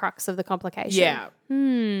like the crux of the complication. Yeah.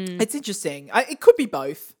 It's interesting. It could be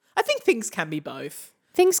both. I think things can be both.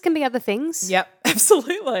 Things can be other things. Yep,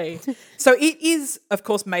 absolutely. So it is, of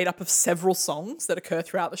course, made up of several songs that occur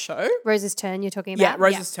throughout the show. Rose's Turn, you're talking about? Yeah,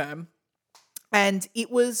 Rose's Turn. And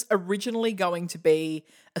it was originally going to be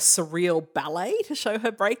a surreal ballet to show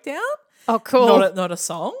her breakdown. Oh, cool. Not a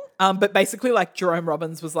song. But basically, like, Jerome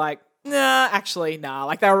Robbins was like, nah, actually, nah.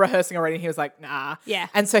 Like, they were rehearsing already and he was like, nah. Yeah.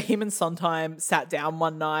 And so him and Sondheim sat down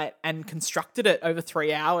one night and constructed it over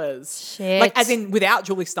 3 hours. Shit. Like, as in, without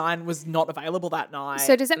Julie Stein was not available that night.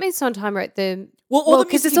 So does that mean Sondheim wrote the... all the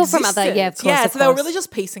because music it's all from other... existed. Yeah, of course. Yeah, of so they were course. really just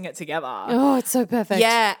piecing it together. Oh, it's so perfect.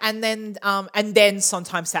 Yeah, and then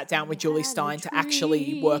Sondheim sat down with Julie Stein to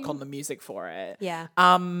actually work on the music for it. Yeah.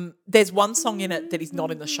 There's one song in it that is not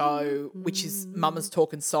in the show, which is Mama's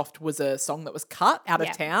Talkin' Soft was a song that was cut out of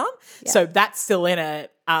Yeah. town. So that's still in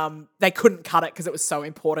it. They couldn't cut it because it was so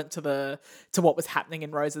important to what was happening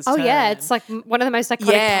in Rose's Oh, Turn. yeah. It's like one of the most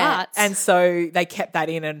iconic parts. And so they kept that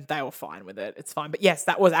in and they were fine with it. It's fine. But yes,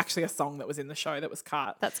 that was actually a song that was in the show that was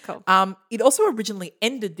cut. That's cool. It also originally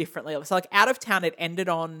ended differently. So like Out of Town, it ended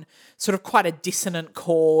on sort of quite a dissonant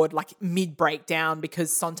chord, like mid-breakdown,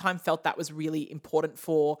 because Sondheim felt that was really important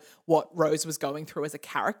for what Rose was going through as a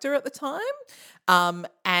character at the time.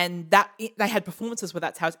 And that they had performances where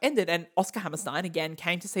that's how it ended. And Oscar Hammerstein, again,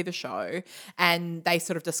 came to see the show and they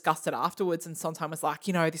sort of discussed it afterwards. And Sondheim was like,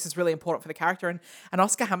 this is really important for the character. And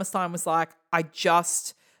Oscar Hammerstein was like, I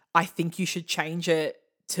think you should change it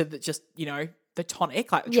to the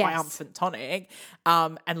tonic, like the Yes. triumphant tonic,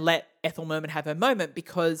 and let Ethel Merman have her moment,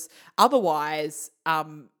 because otherwise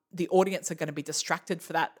the audience are going to be distracted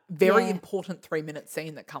for that very Yeah. important 3-minute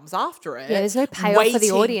scene that comes after it. Yeah, there's no payoff for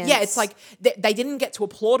the audience. Yeah, it's like they didn't get to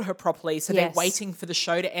applaud her properly, so Yes. they're waiting for the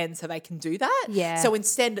show to end so they can do that. Yeah. So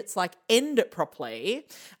instead it's like end it properly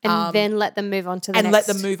and then let them move on to the and next.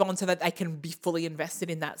 let them move on so that they can be fully invested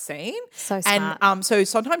in that scene. So smart. And so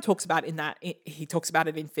Sondheim talks about he talks about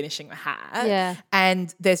it in Finishing the Hat. Yeah.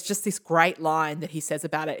 And there's just this great line that he says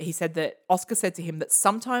about it. He said that Oscar said to him that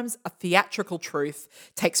sometimes a theatrical truth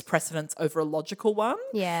takes precedence over a logical one.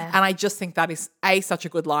 Yeah. And I just think that is A, such a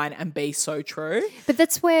good line, and B, so true. But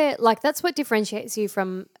that's where, that's what differentiates you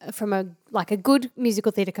from a good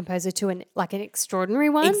musical theatre composer to an extraordinary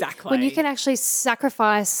one. Exactly. When you can actually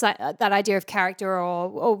sacrifice that idea of character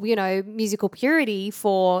or musical purity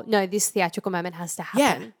for, no, this theatrical moment has to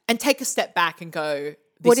happen. Yeah. And take a step back and go,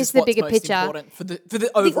 What is the what's bigger most picture? important for the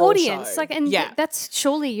overall The audience, show. that's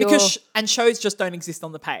surely your... Because shows just don't exist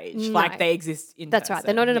on the page. No. Like they exist in that's right. person.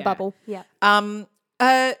 They're not in a Yeah. bubble. Yeah.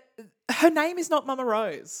 Her name is not Mama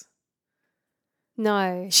Rose.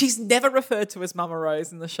 No. She's never referred to as Mama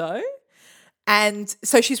Rose in the show. And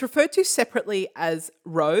so she's referred to separately as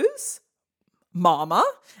Rose, Mama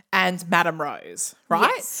and Madame Rose, right?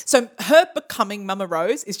 Yes. So her becoming Mama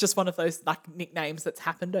Rose is just one of those like nicknames that's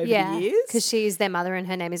happened over the years. because she's their mother and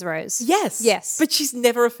her name is Rose. Yes. But she's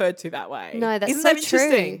never referred to that way. No, that's Isn't so that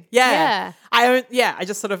interesting? true. Yeah. Yeah. I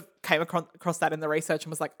just sort of came across that in the research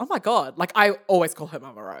and was like, oh my God. Like I always call her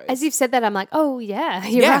Mama Rose. As you've said that, I'm like, oh yeah,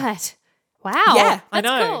 you're Yeah. right. Wow. Yeah, I that's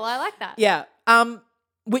know. cool. I like that. Yeah.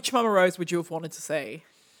 Which Mama Rose would you have wanted to see?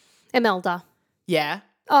 Imelda. Yeah.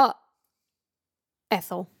 Oh,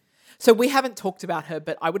 Ethel. So we haven't talked about her,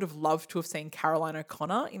 but I would have loved to have seen Caroline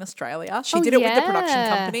O'Connor in Australia. She Oh, did it with the production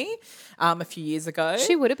yeah. company a few years ago.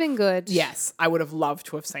 She would have been good. Yes, I would have loved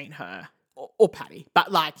to have seen her or Patty,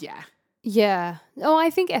 but like, yeah. Yeah. Oh, I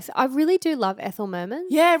think I really do love Ethel Merman.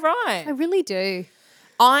 Yeah, right. I really do.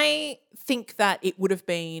 I think that it would have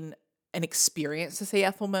been an experience to see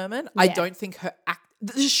Ethel Merman. I Yeah. don't think her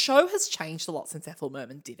the show has changed a lot since Ethel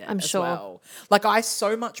Merman did it I'm as sure. well. Like I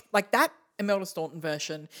so much like that Imelda Staunton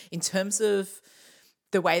version in terms of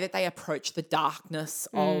the way that they approach the darkness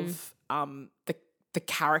of the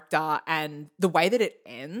character and the way that it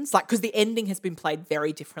ends, like because the ending has been played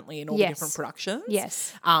very differently in all the Yes. different productions.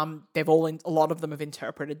 Yes. They've all a lot of them have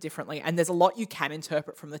interpreted differently, and there's a lot you can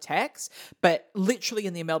interpret from the text. But literally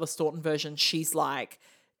in the Imelda Staunton version, she's like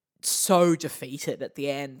so defeated at the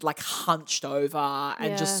end, like hunched over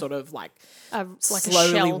and just Yeah. sort of like Like a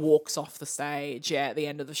slowly shell. walks off the stage. Yeah, at the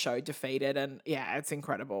end of the show, defeated, and yeah, it's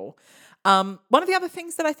incredible. One of the other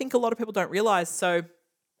things that I think a lot of people don't realize. So,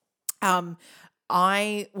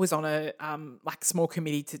 I was on a like small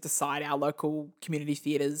committee to decide our local community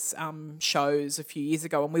theatres shows a few years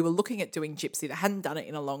ago, and we were looking at doing Gypsy. They hadn't done it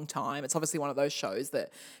in a long time. It's obviously one of those shows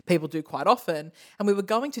that people do quite often, and we were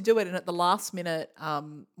going to do it, and at the last minute,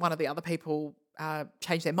 one of the other people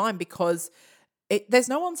changed their mind because there's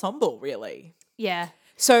no ensemble really. Yeah.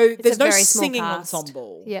 So there's a no very small singing cast.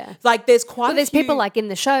 ensemble. Yeah. Like there's quite Well, a there's few, people like in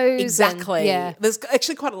the shows. and- exactly. yeah. There's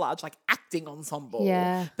actually quite a large like acting ensemble.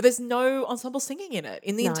 Yeah. But there's no ensemble singing in it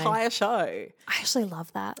in the No. entire show. I actually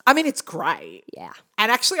love that. I mean, it's great. Yeah.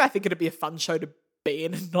 And actually I think it'd be a fun show to be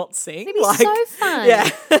in and not sing. It'd be so fun. Yeah.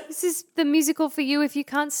 This is the musical for you if you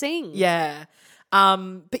can't sing. Yeah.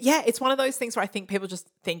 But yeah, it's one of those things where I think people just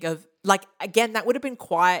think of like, again, that would have been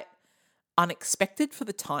quite unexpected for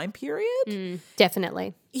the time period.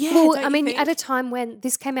 Definitely. Yeah, Well, don't I you mean, think? at a time when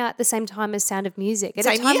this came out at the same time as Sound of Music, at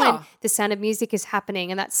Same a time year. when the Sound of Music is happening,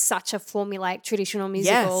 and that's such a formulaic traditional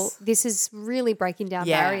musical, Yes. this is really breaking down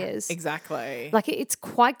barriers. Exactly. Like it's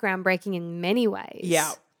quite groundbreaking in many ways.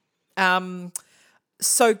 Yeah.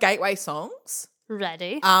 So gateway songs.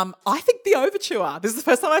 Ready? I think the Overture. This is the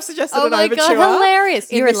first time I've suggested Oh an my Overture. God,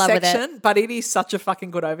 hilarious. You're in this love with it. section, but it is such a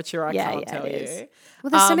fucking good Overture. I can't tell it you. is.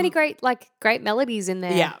 Well, there's so many great melodies in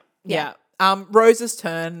there. Yeah. Rose's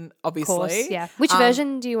Turn, obviously. Of course, yeah. Which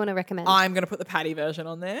version do you want to recommend? I'm going to put the Patty version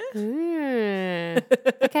on there.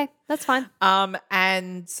 Okay, that's fine.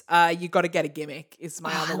 And You Gotta Get a Gimmick is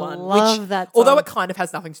my other one. love that Although song. it kind of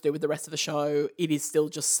has nothing to do with the rest of the show, it is still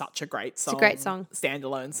just such a great song. a great song.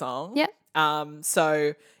 Standalone song. Yep.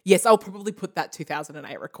 So, yes, I'll probably put that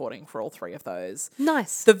 2008 recording for all three of those.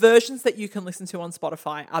 Nice. The versions that you can listen to on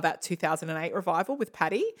Spotify are that 2008 revival with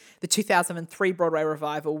Patty, the 2003 Broadway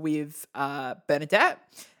revival with Bernadette,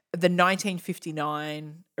 the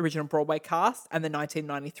 1959 original Broadway cast, and the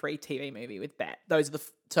 1993 TV movie with Bet. Those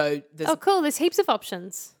are Oh, cool. There's heaps of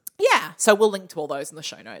options. yeah. So we'll link to all those in the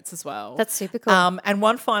show notes as well. That's super cool. And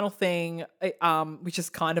one final thing, which is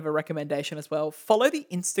kind of a recommendation as well. Follow the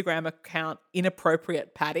Instagram account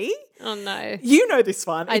Inappropriate Patty. Oh, no. You know this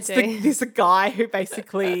one. I do. There's a guy who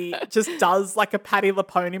basically just does like a Patty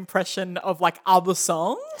LuPone impression of like other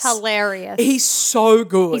songs. Hilarious. He's so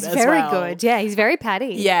good. He's as very well. good. Yeah, he's very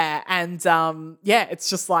Patty. Yeah, and it's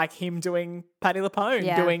just like him doing Patty LuPone,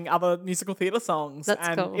 Yeah. doing other musical theatre songs. That's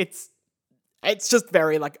and cool. It's just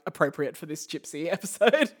very like appropriate for this Gypsy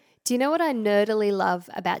episode. Do you know what I nerdily love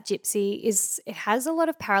about Gypsy is it has a lot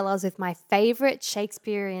of parallels with my favourite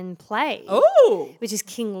Shakespearean play, Oh, which is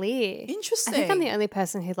King Lear. interesting. I think I'm the only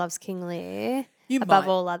person who loves King Lear You above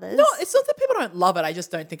might. all others. No, it's not that people don't love it. I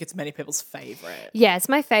just don't think it's many people's favourite. Yeah, it's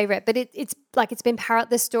my favorite, but it's like it's been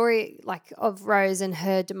the story like of Rose and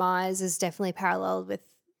her demise is definitely paralleled with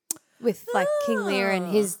like King Lear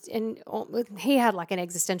and he had like an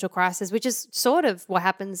existential crisis, which is sort of what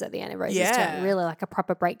happens at the end of Rose's Yeah. Turn, really like a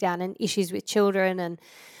proper breakdown and issues with children and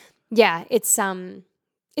yeah, it's very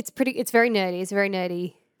nerdy. It's a very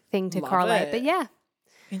nerdy thing to Love correlate, it. but yeah.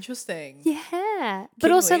 Interesting. Yeah. But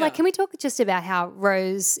King also, Lear. like, can we talk just about how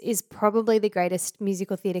Rose is probably the greatest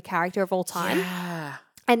musical theatre character of all time? Yeah.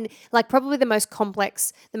 And like probably the most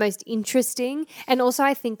complex, the most interesting, and also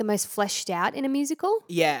I think the most fleshed out in a musical.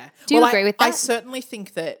 Yeah. Do you agree with I that? certainly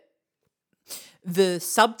think that the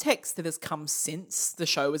subtext that has come since the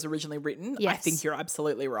show was originally written, I Yes. think you're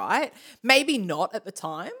absolutely right. Maybe not at the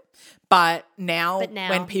time, but now, now.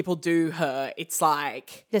 when people do her, it's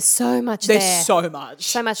like There's so much there's there. so much.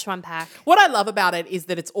 So much to unpack. What I love about it is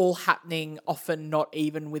that it's all happening often not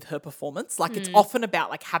even with her performance. Like it's often about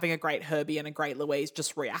like having a great Herbie and a great Louise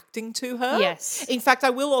just reacting to her. Yes. In fact, I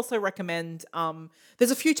will also recommend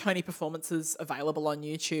there's a few Tony performances available on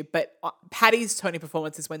YouTube, but Paddy's Tony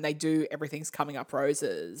performance is when they do Everything's Coming Up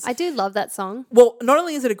Roses. I do love that song Well, not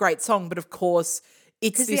only is it a great song, but of course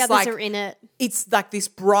it's because this the others like are in it. it's like this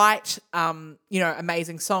bright,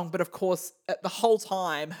 amazing song. But of course, the whole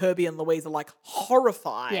time, Herbie and Louise are like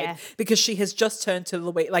horrified Yeah. because she has just turned to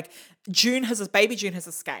Louise. Like baby June has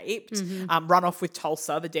escaped, run off with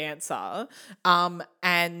Tulsa, the dancer,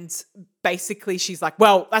 and basically she's like,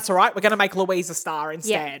 well, that's all right. We're going to make Louise a star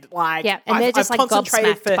instead. Like, Yeah, and they're just, I've like,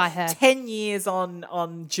 concentrated gobsmacked for by her. 10 years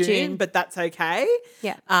on June, but that's okay.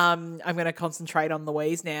 Yeah. I'm going to concentrate on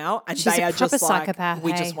Louise now. And She's they a are proper just like, psychopath,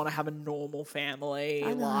 we hey? just want to have a normal family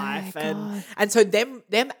know, life. God. And so them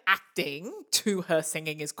acting to her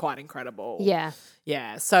singing is quite incredible. Yeah.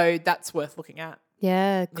 Yeah. So that's worth looking at.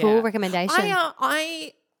 Yeah. Cool Yeah. recommendation.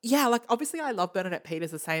 Like obviously I love Bernadette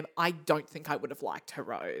Peters the same. I don't think I would have liked her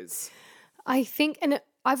Rose. I think, and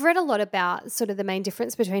I've read a lot about sort of the main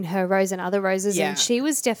difference between her Rose and other Roses, Yeah. and she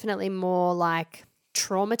was definitely more like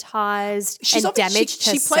traumatized She's and damaged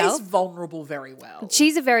she herself. plays vulnerable very well.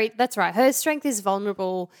 That's right. Her strength is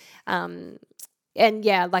vulnerable. And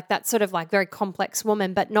yeah, like that sort of like very complex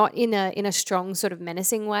woman, but not in a strong sort of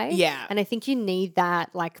menacing way. Yeah. And I think you need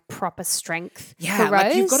that like proper strength Yeah, for Rose.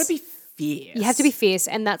 like you've got to be fierce. You have to be fierce,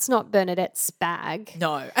 and that's not Bernadette's bag.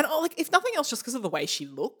 No. And like if nothing else, just because of the way she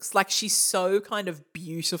looks, like she's so kind of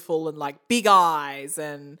beautiful and like big eyes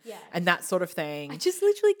and that sort of thing. I just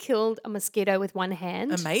literally killed a mosquito with one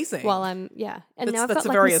hand. Amazing. While and now I've That's got a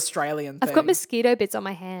like very Australian thing. I've got mosquito bits on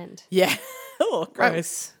my hand. Yeah. Oh,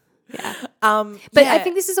 gross. Yeah. But I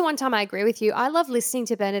think this is the one time I agree with you. I love listening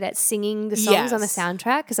to Bernadette singing the songs on the Yes.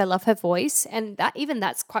 soundtrack because I love her voice, and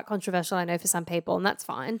that's quite controversial, I know, for some people, and that's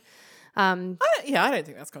fine. I don't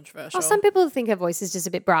think that's controversial. Some people think her voice is just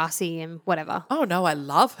a bit brassy and whatever. Oh no, I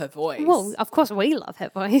love her voice. Well, of course we love her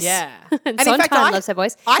voice. Yeah. and And in Sondheim fact, loves her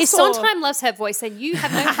voice. I If saw- Sondheim loves her voice, then you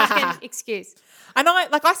have no fucking excuse. and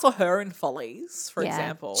I saw her in Follies, for Yeah,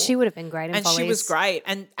 example. she would have been great in and Follies. she was great.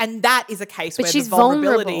 And that is a case But where she's the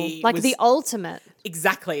vulnerability vulnerable, like was the ultimate.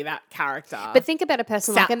 exactly that character. But think about a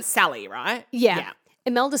person like Sally, right? Yeah.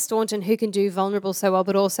 Imelda Staunton, who can do vulnerable so well,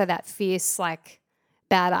 but also that fierce, like,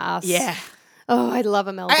 badass. Yeah. Oh, I love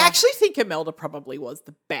Imelda. I actually think Imelda probably was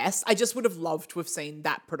the best. I just would have loved to have seen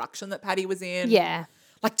that production that Paddy was in. Yeah.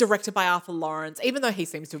 Like directed by Arthur Lawrence, even though he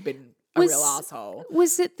seems to have been a real asshole.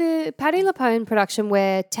 Was it the Patti LuPone production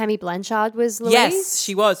where Tammy Blanchard was Louise? Yes,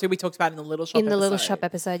 she was, who we talked about in the Little Shop In the Little episode. Shop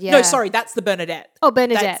episode, yeah. No, sorry, that's the Bernadette. Oh,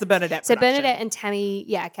 Bernadette. That's the Bernadette So production. Bernadette and Tammy,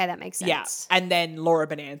 yeah, okay, that makes sense. Yeah, and then Laura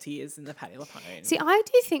Benanti is in the Patti LuPone. See, I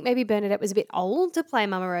do think maybe Bernadette was a bit old to play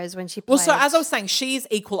Mama Rose when she played. Well, so as I was saying, she's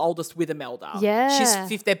equal oldest with Imelda. Yeah.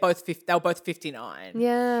 They're both 59.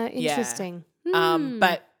 Yeah, interesting.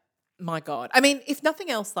 But my God, I mean, if nothing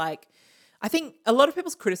else, like I think a lot of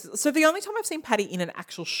people's criticism. So the only time I've seen Paddy in an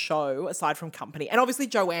actual show, aside from Company, and obviously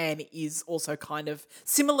Joanne is also kind of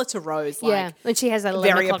similar to Rose, like Yeah, and she has that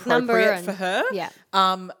 11 very o'clock number. appropriate And, for her. Yeah.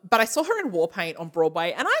 But I saw her in Warpaint on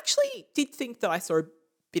Broadway, and I actually did think that I saw a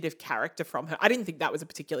bit of character from her. I didn't think that was a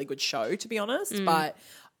particularly good show, to be honest, but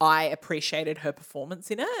I appreciated her performance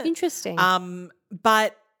in it. Interesting.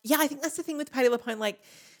 But yeah, I think that's the thing with Patti LuPone, like,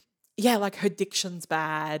 yeah, like her diction's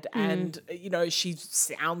bad and, she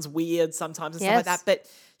sounds weird sometimes and stuff like Yes. that. But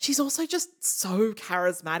she's also just so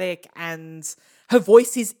charismatic and her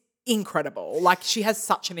voice is incredible. Like she has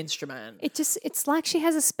such an instrument. It's like she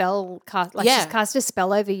has a spell cast, like Yeah. she's cast a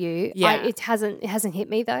spell over you. Yeah. It hasn't hit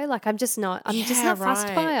me though. Like I'm just not fussed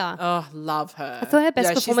by her. Oh, love her. I thought her best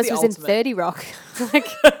she's performance the was in ultimate. 30 Rock. Like,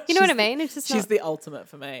 you know what I mean? It's just She's not, the ultimate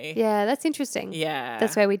for me. yeah, that's interesting. Yeah.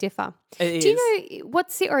 That's where we differ. It Do you is. know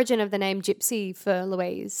what's the origin of the name Gypsy for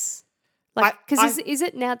Louise? I- Like, because is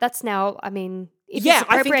it now? That's now. I mean, if Yeah, it's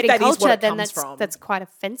I think appropriating that is what culture, it then comes from. that's quite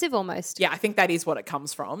offensive almost. Yeah, I think that is what it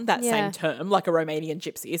comes from, that Yeah. same term, like a Romanian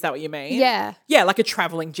gypsy. Is that what you mean? Yeah. Yeah, like a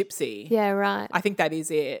travelling gypsy. Yeah. Right. I think that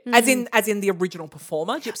is it. As in the original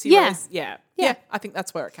performer, Gypsy Yeah. Rose. Yeah. Yeah. Yeah. I think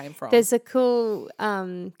that's where it came from. There's a cool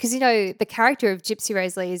because the character of Gypsy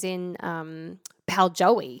Rose Lee is in Pal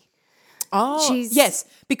Joey. oh, She's yes,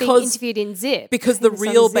 being because interviewed in Zip the in song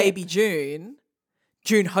real Zip. Baby June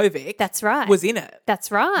June Hovig That's right. was in it. That's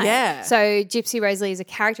right. Yeah. So Gypsy Rose Lee is a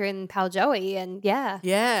character in Pal Joey, and yeah.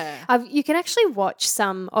 Yeah. You can actually watch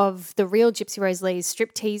some of the real Gypsy Rose Lee's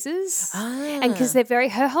strip teasers. And because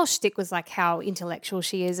her whole shtick was like how intellectual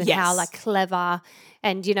she is and how Yes. like clever.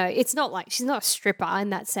 And, you know, it's not like she's not a stripper in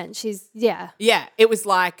that sense. She's, Yeah, it was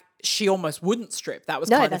like she almost wouldn't strip. That was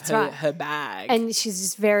No, kind of that's right. her bag. And she's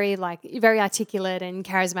just very articulate and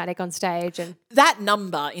charismatic on stage. And that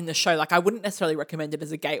number in the show, like I wouldn't necessarily recommend it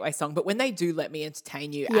as a gateway song, but when they do Let Me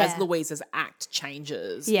Entertain You, Yeah. as Louisa's act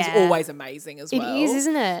changes, Yeah. is always amazing as well. It is,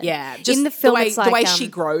 isn't it? Yeah. Just In the film, the way, it's the way like, she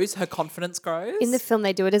grows, her confidence grows. in the film,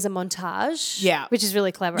 they do it as a montage. Yeah. Which is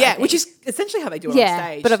really clever. I yeah, think. which is essentially how they do it on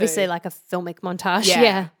stage. but obviously too. like a filmic montage. Yeah.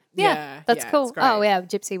 Yeah. Yeah, That's yeah, cool. it's great. Oh, yeah.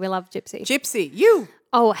 Gypsy. We love Gypsy. Gypsy, you.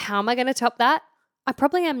 Oh, how am I going to top that? I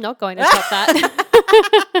probably am not going to top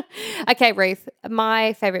that. Okay, Ruth.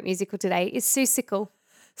 My favorite musical today is Seussical.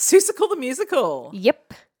 Seussical the musical.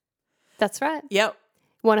 Yep. That's right. Yep.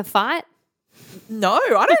 Want to fight? No,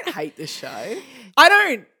 I don't hate this show. I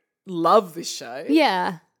don't love this show.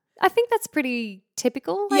 Yeah. I think that's pretty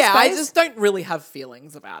typical. I suppose. just don't really have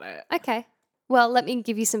feelings about it. Okay. Well, let me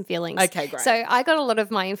give you some feelings. Okay, great. So I got a lot of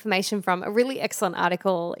my information from a really excellent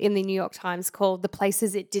article in the New York Times called The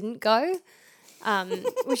Places It Didn't Go,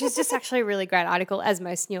 which is just actually a really great article, as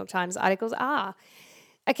most New York Times articles are.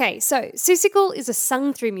 Okay, so Seussical is a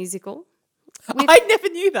sung-through musical. I never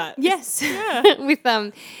knew that. Yes. With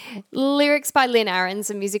lyrics by Lynn Ahrens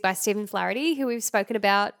and music by Stephen Flaherty, who we've spoken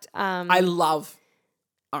about. I love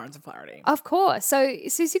Ahrens and Flaherty. Of course. So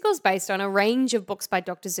Seussical is based on a range of books by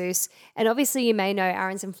Dr. Seuss. And obviously you may know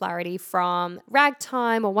Ahrens and Flaherty from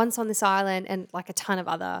Ragtime or Once on This Island and like a ton of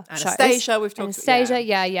other shows. Anastasia, we've talked Anastasia,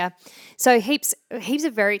 yeah. So heaps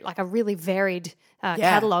of a really varied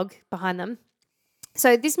catalogue behind them.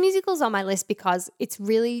 So this musical's on my list because it's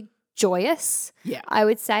really joyous, I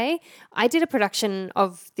would say. I did a production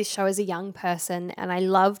of this show as a young person and I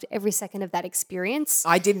loved every second of that experience.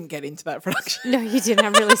 I didn't get into that production. No, you didn't.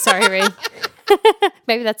 I'm really sorry, Reed.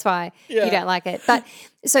 Maybe that's why you don't like it. But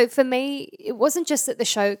so for me, it wasn't just that the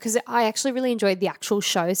show, because I actually really enjoyed the actual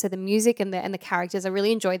show. So the music and the characters, I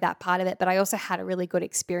really enjoyed that part of it. But I also had a really good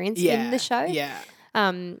experience in the show. Yeah.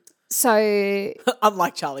 So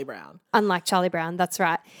Unlike Charlie Brown. unlike Charlie Brown, that's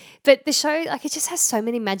right. But the show, like, it just has so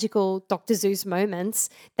many magical Dr. Seuss moments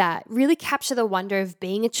that really capture the wonder of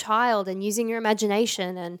being a child and using your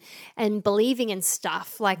imagination and believing in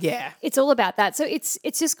stuff. Like, it's all about that. So it's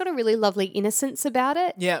just got a really lovely innocence about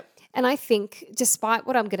it. Yeah. And I think, despite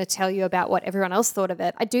what I'm going to tell you about what everyone else thought of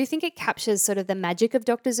it, I do think it captures sort of the magic of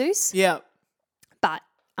Dr. Seuss. Yeah. But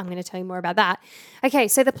I'm going to tell you more about that. Okay,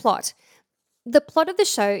 so the plot. The plot of the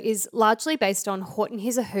show is largely based on Horton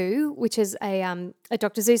Hears a Who, which is a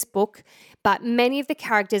Dr. Seuss book, but many of the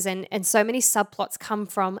characters and so many subplots come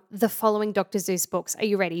from the following Dr. Seuss books. Are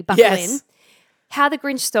you ready? Buckle in. How the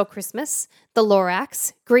Grinch Stole Christmas, The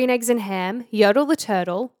Lorax, Green Eggs and Ham, Yodel the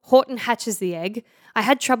Turtle, Horton Hatches the Egg, I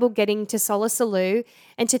Had Trouble Getting to Solasaloo,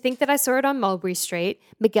 and To Think That I Saw It on Mulberry Street,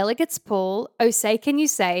 McGilligut's Pool, Oh Say Can You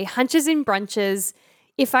Say, Hunches in Brunches,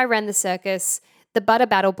 If I Ran the Circus, The Butter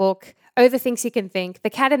Battle Book, Oh, the Things You Can Think, The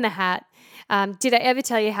Cat in the Hat, Did I Ever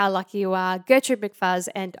Tell You How Lucky You Are, Gertrude McFuzz,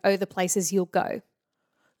 and Oh, the Places You'll Go.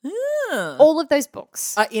 All of those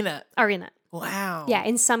books Are in it. are in it. Wow. Yeah,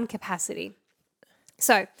 in some capacity.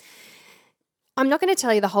 So I'm not going to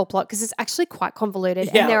tell you the whole plot because it's actually quite convoluted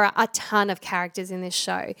and there are a ton of characters in this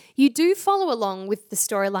show. You do follow along with the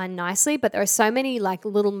storyline nicely, but there are so many like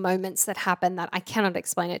little moments that happen that I cannot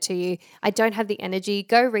explain it to you. I don't have the energy.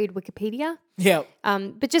 Go read Wikipedia. Yeah.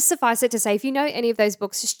 But just suffice it to say, if you know any of those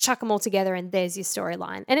books, just chuck them all together and there's your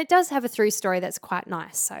storyline. And it does have a through story that's quite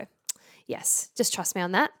nice. So yes, just trust me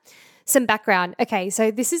on that. Some background. Okay, so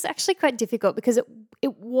this is actually quite difficult because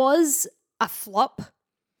it was a flop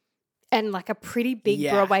and like a pretty big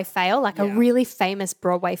Broadway fail, like a really famous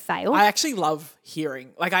Broadway fail. I actually love hearing,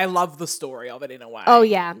 like I love the story of it in a way. Oh,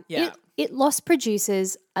 yeah. Yeah. It lost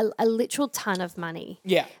producers a literal ton of money.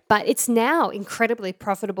 Yeah. But it's now incredibly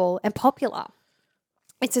profitable and popular.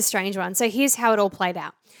 It's a strange one. So here's how it all played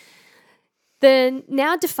out. The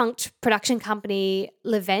now defunct production company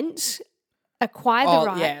Levent acquired the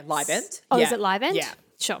rights. Yeah, Livent. Oh, yeah. is it Livent? Yeah.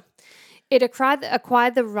 Sure. It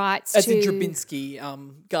acquired the rights As to... in Drabinski,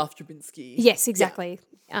 Garth Drabinski. Yes, exactly.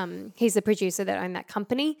 He's the producer that owned that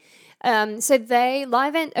company. So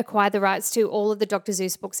Livent acquired the rights to all of the Dr.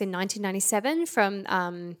 Seuss books in 1997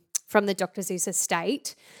 from the Dr. Seuss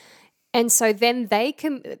estate. And so then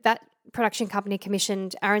that production company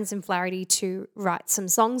commissioned Ahrens and Flaherty to write some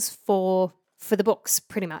songs for for the books,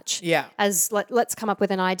 pretty much. Yeah. As let's come up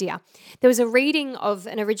with an idea. There was a reading of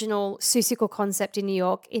an original Seussical concept in New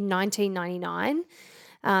York in 1999,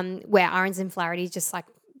 where Ahrens and Flaherty just like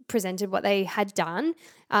presented what they had done,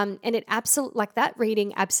 and it that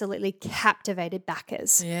reading absolutely captivated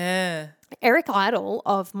backers. Yeah. Eric Idle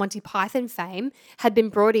of Monty Python fame had been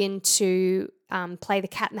brought in to play the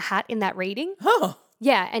Cat in the Hat in that reading. Huh.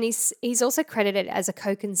 Yeah, and he's also credited as a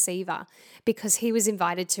co-conceiver because he was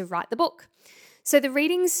invited to write the book. So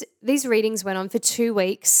these readings went on for 2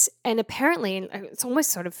 weeks, and apparently, and it's almost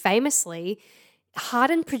sort of famously,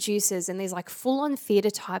 hardened producers and these like full-on theatre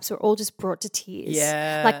types were all just brought to tears.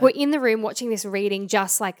 Yeah. Like we're in the room watching this reading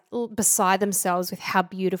just like beside themselves with how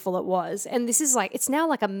beautiful it was. And this is like, it's now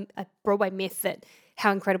like a Broadway myth that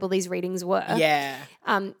how incredible these readings were. Yeah.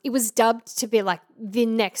 It was dubbed to be like the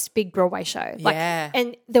next big Broadway show. Like, Yeah.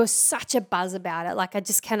 And there was such a buzz about it. Like I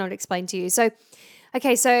just cannot explain to you. So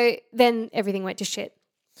then everything went to shit.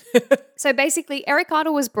 So basically Eric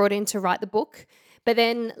Idle was brought in to write the book, but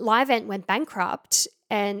then Livent went bankrupt.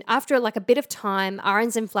 And after like a bit of time,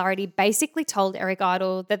 Ahrens and Flaherty basically told Eric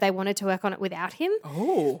Idle that they wanted to work on it without him.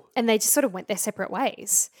 Oh. And they just sort of went their separate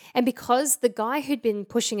ways. And because the guy who'd been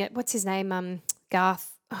pushing it, what's his name?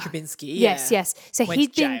 Garth. Trubinsky. Yes. So Went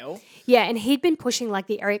he'd to been jail. Yeah, and he'd been pushing like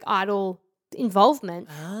the Eric Idle involvement.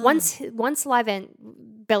 Once Livent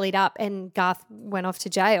bellied up and Garth went off to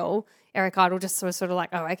jail, Eric Idle just sort of like,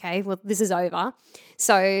 oh, okay, well, this is over.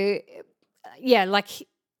 So yeah, like,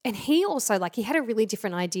 and he also like he had a really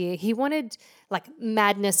different idea. He wanted like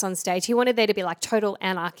madness on stage. He wanted there to be like total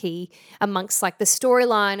anarchy amongst like the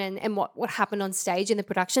storyline and what happened on stage in the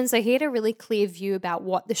production. So he had a really clear view about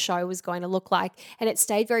what the show was going to look like, and it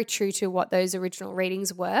stayed very true to what those original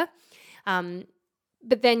readings were.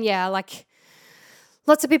 But then yeah, like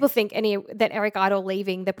lots of people think that Eric Idle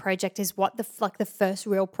leaving the project is what the first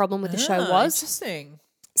real problem with the show was. Interesting.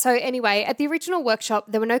 So anyway, at the original workshop,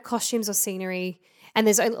 there were no costumes or scenery, and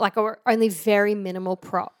there's only very minimal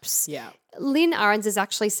props. Yeah. Lynn Ahrens has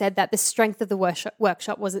actually said that the strength of the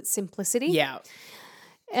workshop was its simplicity. Yeah.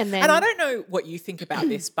 And I don't know what you think about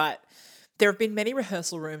this, but there have been many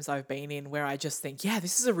rehearsal rooms I've been in where I just think, yeah,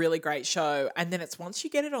 this is a really great show. And then it's once you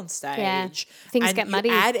get it on stage, things and get you muddy.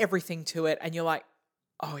 add everything to it and you're like,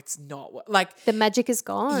 oh, it's not like the magic is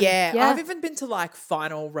gone. Yeah, I've even been to like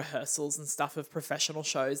final rehearsals and stuff of professional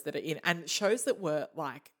shows that are in, and shows that were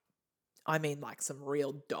like, I mean, like some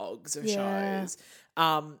real dogs of shows.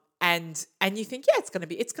 And you think, yeah, it's gonna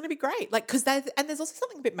be great. Like, because there's also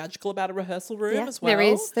something a bit magical about a rehearsal room as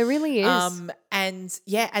well. There really is. And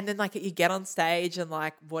then like you get on stage and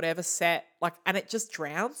like whatever set, like, and it just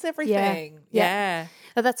drowns everything. Yeah.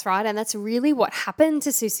 Oh, that's right. And that's really what happened to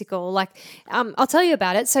Seussical. Like, I'll tell you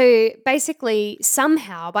about it. So basically,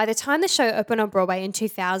 somehow, by the time the show opened on Broadway in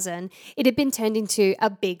 2000, it had been turned into a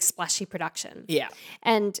big splashy production. Yeah.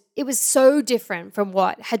 And it was so different from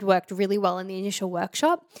what had worked really well in the initial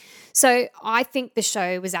workshop. So I think the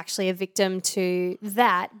show was actually a victim to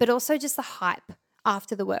that, but also just the hype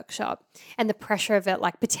after the workshop and the pressure of it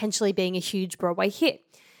like potentially being a huge Broadway hit.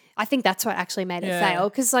 I think that's what actually made it fail.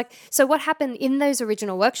 Because so what happened in those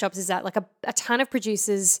original workshops is that like a ton of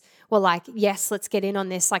producers were like, yes, let's get in on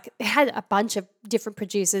this. Like they had a bunch of different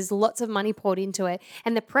producers, lots of money poured into it.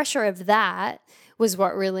 And the pressure of that was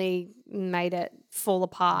what really made it fall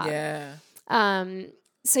apart. Yeah.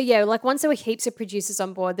 So yeah, like once there were heaps of producers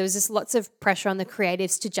on board, there was just lots of pressure on the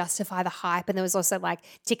creatives to justify the hype, and there was also like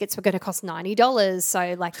tickets were going to cost $90,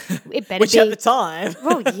 so like it better Which be. at the time.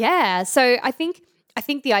 Well, yeah. So I think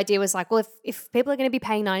the idea was like, well, if people are going to be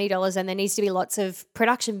paying $90, then there needs to be lots of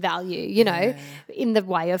production value, you know, in the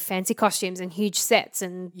way of fancy costumes and huge sets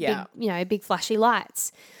and big flashy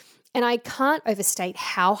lights. And I can't overstate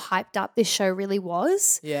how hyped up this show really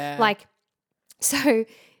was. Yeah. Like, so.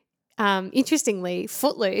 Interestingly,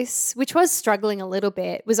 Footloose, which was struggling a little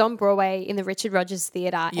bit, was on Broadway in the Richard Rogers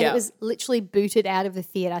Theatre, and it was literally booted out of the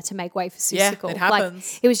theatre to make way for Seussical. Yeah, it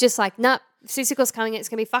happens. Like, it was just like, nah, Seussical's coming, it's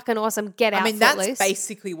going to be fucking awesome, get out, Footloose. That's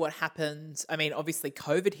basically what happened. I mean, obviously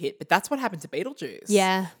COVID hit, but that's what happened to Beetlejuice.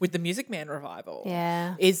 Yeah. With the Music Man revival.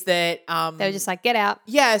 Yeah. Is that... they were just like, get out.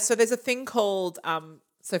 Yeah, so there's a thing called...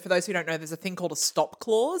 So for those who don't know, there's a thing called a stop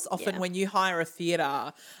clause. Often when you hire a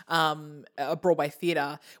theatre, a Broadway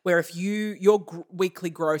theatre, where if your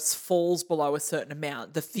weekly gross falls below a certain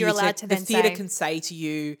amount, the You're allowed to then theatre say- can say to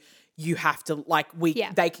you, you have to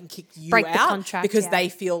they can kick you Break the out contract, because yeah. they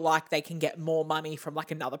feel like they can get more money from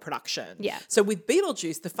like another production. Yeah. So with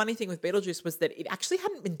Beetlejuice, the funny thing with Beetlejuice was that it actually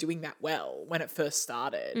hadn't been doing that well when it first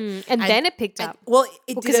started. And then it picked up. Well,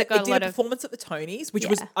 it Well, 'cause did, it got it a did lot a of- performance at the Tonys, which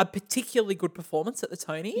was Yeah. a particularly good performance at the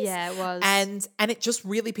Tonys. Yeah, it was. And it just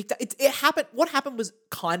really picked up. It happened. What happened was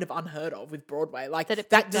kind of unheard of with Broadway. Like That it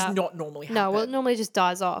that picked does up. not normally happen. No, well, it normally just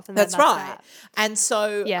dies off. And then That's right. that. And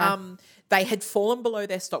so Yeah. they had fallen below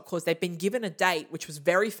their stock clause. They'd been given a date, which was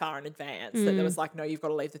very far in advance, that there was like, no, you've got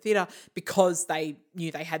to leave the theatre, because they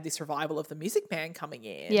knew they had this revival of the Music Man coming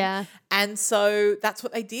in. Yeah. And so that's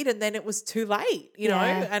what they did. And then it was too late, you know?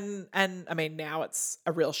 Yeah. And I mean, now it's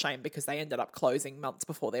a real shame because they ended up closing months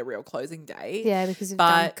before their real closing date. Yeah, because of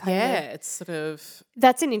But COVID. yeah, it's sort of,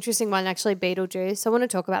 That's an interesting one, actually, Beetlejuice. I want to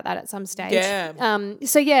talk about that at some stage. Yeah.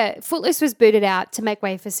 So, yeah, Footloose was booted out to make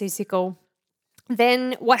way for Seussical.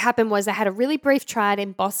 Then what happened was they had a really brief trial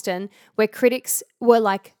in Boston where critics were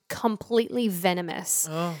like completely venomous.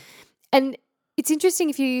 oh, And it's interesting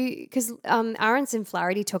because Ahrens and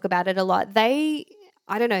Flaherty talk about it a lot. I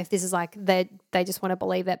don't know if this is like they just want to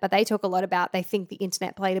believe it, but they talk a lot about they think the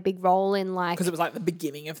internet played a big role in like because it was like the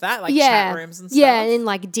beginning of that, like chat rooms and stuff. yeah, and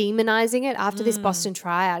like demonizing it after this Boston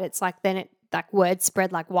tryout. It's like then it like word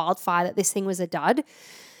spread like wildfire that this thing was a dud.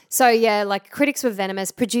 So yeah, like critics were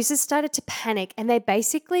venomous. Producers started to panic, and they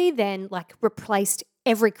basically then like replaced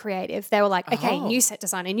every creative. They were like, okay, Oh. new set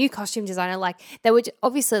designer, new costume designer. Like they were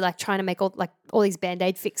obviously like trying to make all these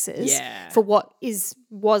Band-Aid fixes Yeah. for what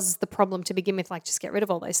was the problem to begin with. Like just get rid of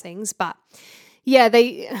all those things. But yeah,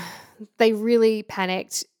 they really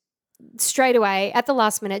panicked straight away at the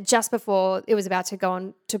last minute, just before it was about to go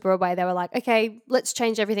on to Broadway. They were like, okay, let's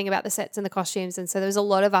change everything about the sets and the costumes. And so there was a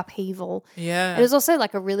lot of upheaval. Yeah. It was also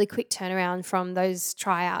like a really quick turnaround from those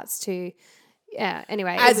tryouts to, yeah,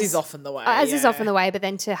 anyway. As is often the way. As is yeah. often the way, but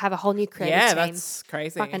then to have a whole new creative Yeah, team. that's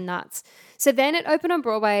crazy. Fucking nuts. So then it opened on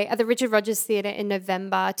Broadway at the Richard Rogers Theatre in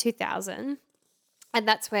November 2000. And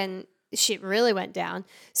that's when shit really went down.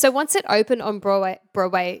 So once it opened on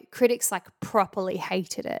Broadway, critics like properly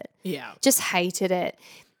hated it. Yeah. Just hated it.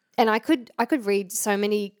 And I could read so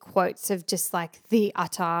many quotes of just like the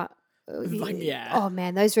utter yeah. Oh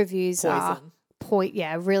man, those reviews are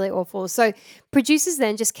Poison. really awful. So producers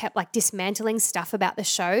then just kept like dismantling stuff about the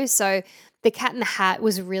show. So the Cat in the Hat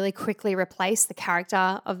was really quickly replaced. The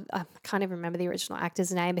character of I can't even remember the original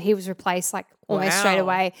actor's name, but he was replaced like almost straight Wow.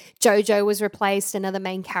 away. Jojo was replaced, another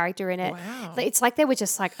main character in it. Wow. It's like they were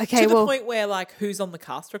just like, okay, To the well, point where, like, who's on the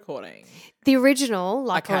cast recording? the original,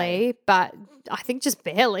 luckily, but I think just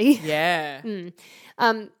barely. Yeah.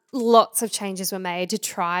 Lots of changes were made to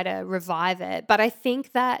try to revive it, but I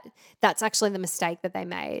think that that's actually the mistake that they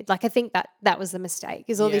made. Like I think that was the mistake,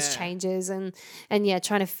 is all these Yeah. changes and yeah,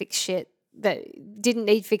 trying to fix shit that didn't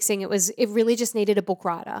need fixing. It really just needed a book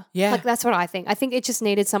writer. Yeah. Like that's what I think. I think it just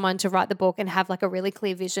needed someone to write the book and have like a really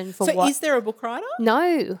clear vision for So what. is there a book writer?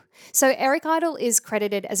 No. So Eric Idle is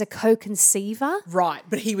credited as a co-conceiver. Right,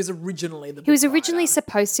 but he was originally the book He was originally writer.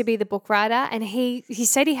 supposed to be the book writer, and he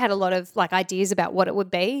said he had a lot of like ideas about what it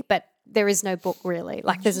would be, but there is no book really.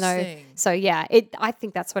 Like there's no. Interesting. So yeah, I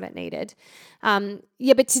think that's what it needed.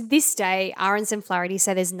 But to this day, Ahrens and Flaherty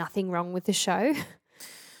say there's nothing wrong with the show.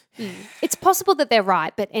 It's possible that they're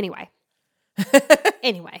right, but anyway.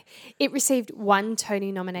 Anyway, it received one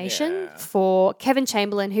Tony nomination for Kevin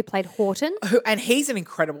Chamberlain, who played Horton. And he's an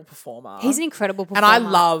incredible performer. He's an incredible and performer. I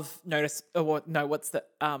love what's the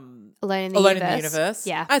Alone in the Alone Universe. in the Universe.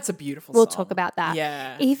 Yeah. It's a beautiful We'll song. talk about that.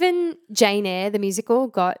 Yeah. Even Jane Eyre, the musical,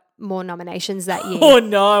 got more nominations that year. Oh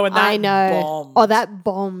no, and that I know. bombed. Oh, that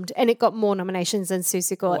bombed. And it got more nominations than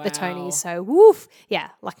Seussical at the Wow. Tonys. So, woof. Yeah,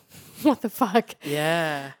 like, what the fuck?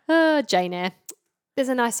 Yeah. Jane Eyre. There's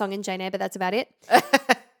a nice song in Jane Eyre, but that's about it.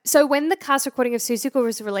 So when the cast recording of Seussical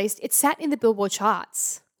was released, it sat in the Billboard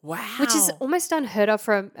charts, Wow. which is almost unheard of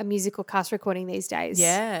for a musical cast recording these days.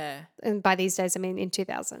 Yeah. And by these days, I mean in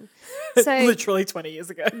 2000. So, Literally 20 years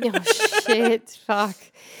ago. oh, shit. Fuck.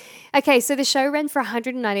 Okay, so the show ran for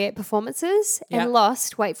 198 performances and Yep.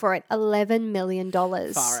 lost, wait for it, $11 million.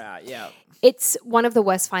 Far out, yeah. It's one of the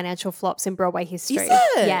worst financial flops in Broadway history. Is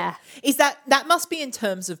it? Yeah. Is that must be in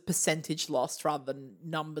terms of percentage lost rather than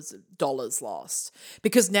numbers of dollars lost?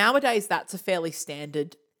 Because nowadays that's a fairly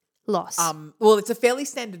standard Loss. it's a fairly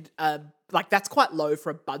standard like that's quite low for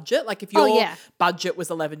a budget. Like if your yeah. budget was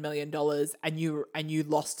 $11 million and you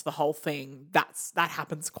lost the whole thing, that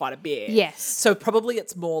happens quite a bit. Yes. So probably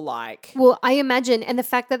it's more like Well, I imagine, and the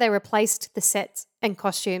fact that they replaced the sets and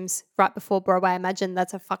costumes right before Broadway, I imagine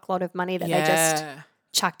that's a fuckload of money that they just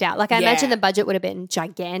chucked out. Like I imagine Yeah. the budget would have been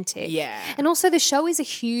gigantic. Yeah. And also the show is a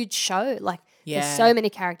huge show. Like Yeah. There's so many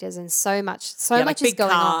characters and so much like is big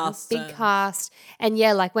going on. cast Big and- cast. And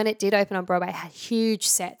yeah, like when it did open on Broadway, it had huge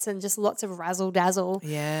sets and just lots of razzle dazzle.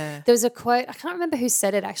 Yeah. There was a quote, I can't remember who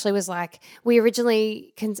said it actually, was like, we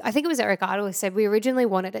originally, I think it was Eric Idle who said, we originally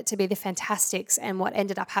wanted it to be the Fantastics and what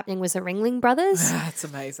ended up happening was the Ringling Brothers. That's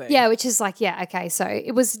amazing. Yeah, which is like, yeah, okay. So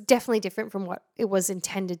it was definitely different from what it was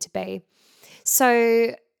intended to be.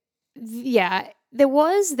 So yeah, there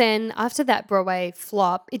was then, after that Broadway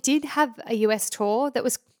flop, it did have a US tour that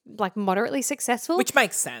was like moderately successful. Which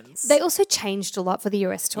makes sense. They also changed a lot for the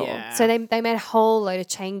US tour. Yeah. So they made a whole load of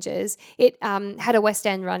changes. It had a West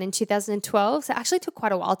End run in 2012. So it actually took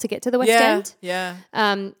quite a while to get to the West End. Yeah.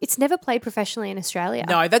 It's never played professionally in Australia.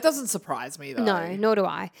 No, that doesn't surprise me though. No, nor do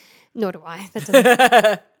I. Nor do I. That's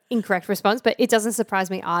an incorrect response, but it doesn't surprise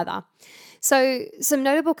me either. So some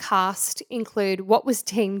notable cast include what was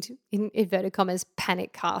deemed, in inverted commas,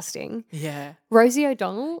 panic casting. Yeah. Rosie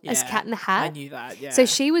O'Donnell as Yeah. Cat in the Hat. I knew that, yeah. So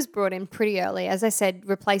she was brought in pretty early. As I said,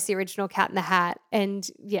 replaced the original Cat in the Hat. And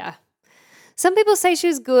yeah, some people say she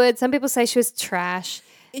was good. Some people say she was trash.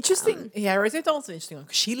 Interesting. Yeah, Rosie O'Donnell's an interesting one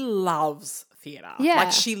because she loves theatre. Yeah.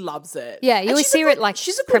 Like she loves it. Yeah, you And always she's a see her at, good- like,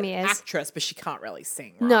 she's a good premieres. actress, but she can't really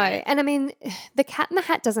sing, No, right? and I mean, the Cat in the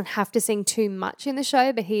Hat doesn't have to sing too much in the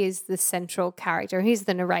show, but he is the central character. He's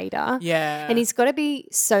the narrator. Yeah. And he's got to be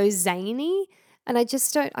so zany. And I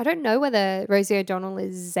don't know whether Rosie O'Donnell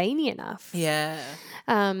is zany enough. Yeah.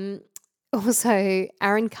 Also,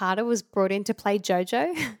 Aaron Carter was brought in to play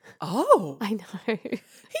Jojo. Oh. I know. Would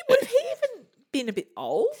he even been a bit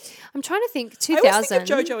old? I'm trying to think, I 2000. always think of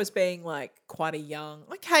Jojo as being like quite a young.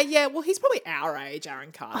 Okay, yeah. Well, he's probably our age,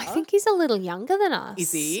 Aaron Carter. I think he's a little younger than us.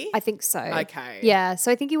 Is he? I think so. Okay. Yeah, so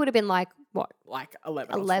I think he would have been like, what, like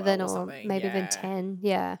 11, 11 or, or 12 something. maybe yeah. even 10.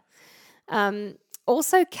 Yeah.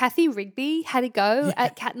 Also, Kathy Rigby had a go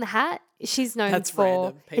at Cat in the Hat. She's known That's for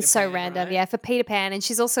random, Peter it's so Pan, random, right? yeah, for Peter Pan, and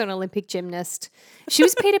she's also an Olympic gymnast. She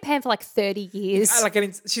was Peter Pan for like 30 years.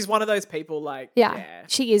 She's one of those people like yeah,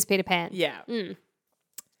 she is Peter Pan. Yeah.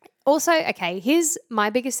 Also, okay, here's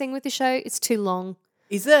my biggest thing with the show: it's too long.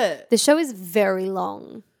 Is it? The show is very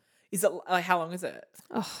long. Is it like how long is it?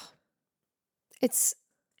 It's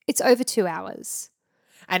over 2 hours.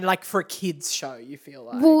 And like for a kids show, you feel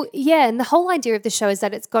like Well, yeah, and the whole idea of the show is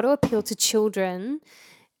that it's got to appeal to children.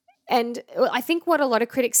 And I think what a lot of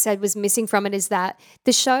critics said was missing from it is that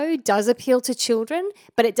the show does appeal to children,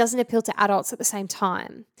 but it doesn't appeal to adults at the same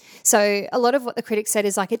time. So a lot of what the critics said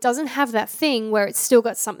is like it doesn't have that thing where it's still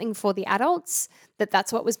got something for the adults.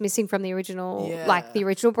 That's what was missing from the original, like the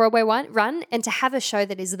original Broadway run. And to have a show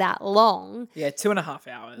that is that long, 2.5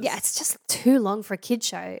 hours. yeah, it's just too long for a kid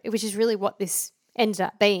show, which is really what this ended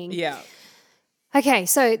up being. Yeah. Okay,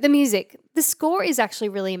 so the music. The score is actually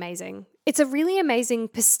really amazing. It's a really amazing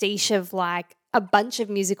pastiche of like a bunch of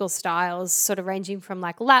musical styles, sort of ranging from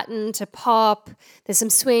like Latin to pop. There's some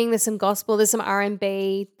swing, there's some gospel, there's some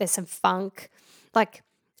R&B, there's some funk. Like,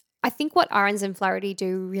 I think what Ahrens and Flaherty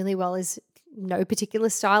do really well is no particular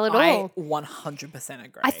style at I all. 100%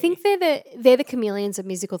 agree. I think they're the chameleons of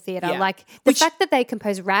musical theatre. Yeah. Like the fact that they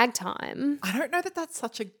compose ragtime. I don't know that that's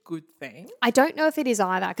such a good thing. I don't know if it is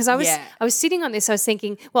either because I was sitting on this. I was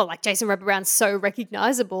thinking, well, like Jason Robert Brown's so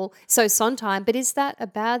recognizable, so Sondheim, but is that a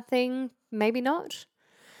bad thing? Maybe not.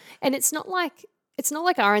 And it's not like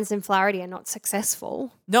Ahrens and Flaherty are not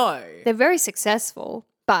successful. No. They're very successful,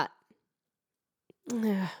 but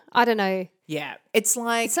I don't know. Yeah. It's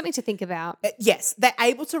like It's something to think about. yes, they're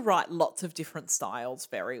able to write lots of different styles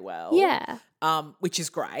very well. Yeah, Which is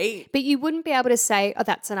great. but you wouldn't be able to say, "Oh,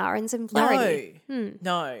 that's an Ahrens and Flaherty."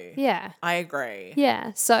 No. Yeah. I agree.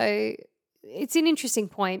 Yeah, so it's an interesting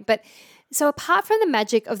point. But so apart from the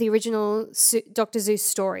magic of the original Dr. Seuss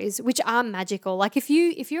stories, which are magical, like if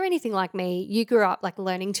you're anything like me, you grew up like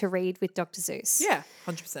learning to read with Dr. Seuss. Yeah,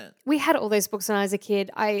 100%. We had all those books when I was a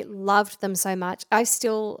kid. I loved them so much. I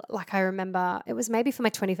remember it was maybe for my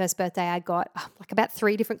 21st birthday, I got like about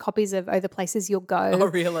 3 different copies of Oh, the Places You'll Go. Oh,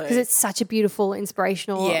 really? Because it's such a beautiful,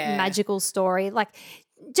 inspirational, magical story. Like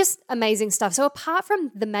just amazing stuff. So apart from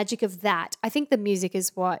the magic of that, I think the music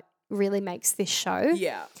is what really makes this show.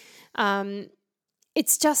 Yeah.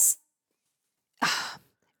 It's just,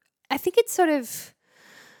 I think it's sort of,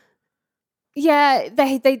 yeah,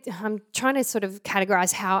 I'm trying to sort of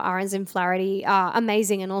categorize how Ahrens and Flaherty are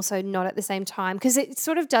amazing and also not at the same time because it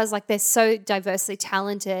sort of does, like they're so diversely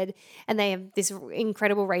talented and they have this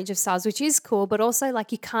incredible range of styles, which is cool, but also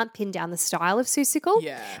like you can't pin down the style of Seussical.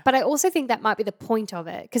 Yeah. But I also think that might be the point of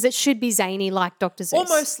it because it should be zany like Dr. Seuss.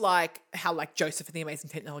 Almost like how like Joseph and the Amazing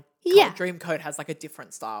Technicolor Yeah. Dreamcoat has like a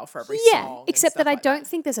different style for every Yeah, song. except that I don't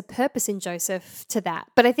think there's a purpose in Joseph to that.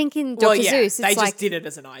 But I think in Dr. Well, yeah, Zeus, they it's just like did it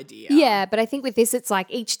as an idea. yeah, but I think with this, it's like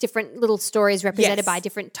each different little story is represented Yes. by a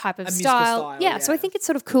different type of musical style, Yeah, so I yeah. think it's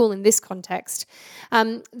sort of cool in this context.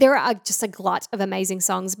 There are just a glut of amazing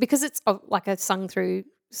songs because it's like a sung through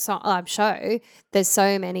show. There's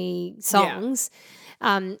so many songs.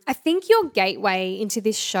 I think your gateway into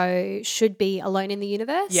this show should be Alone in the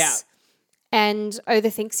Universe. Yeah. And Oh, the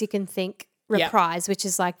Things You Can Think Yeah. reprise, which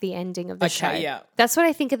is like the ending of the show. yeah. That's what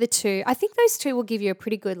I think of the two. I think those two will give you a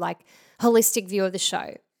pretty good like holistic view of the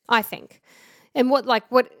show, I think. And what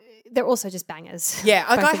they're also just bangers. Yeah,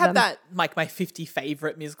 like both I of have them. that like my 50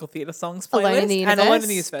 favorite musical theatre songs playlist. Alone in the And Alone in Universe.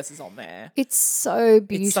 the Universe is on there. It's so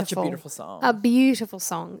beautiful. It's such a beautiful song. A beautiful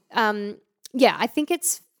song. Yeah, I think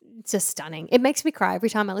it's just stunning. It makes me cry every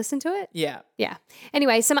time I listen to it. Yeah. Yeah.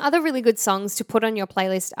 Anyway, some other really good songs to put on your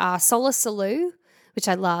playlist are Solar Salute, which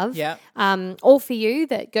I love. Yeah. All For You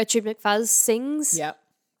that Gertrude McFuzz sings. Yeah.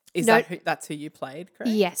 Is No- that's who you played,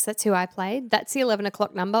 correct? Yes, that's who I played. That's the 11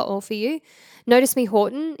 o'clock number, All For You. Notice Me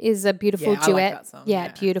Horton is a beautiful Yeah, I duet. like that song, Yeah,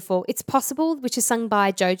 yeah. beautiful. It's Possible, which is sung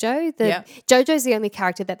by JoJo. Yeah. JoJo's the only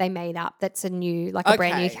character that they made up that's a brand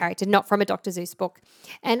new Okay. character, not from a Dr. Zeus book.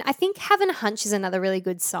 And I think Having a Hunch is another really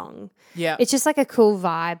good song. Yeah. It's just like a cool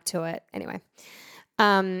vibe to it. Anyway.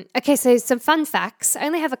 Okay, so some fun facts. I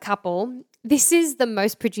only have a couple. This is the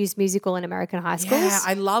most produced musical in American high schools. Yeah,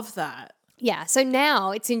 I love that. Yeah, so now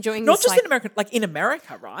it's enjoying Not this, just like, in America, like in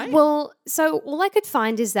America, right? well, so all I could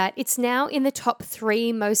find is that it's now in the top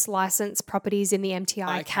 3 most licensed properties in the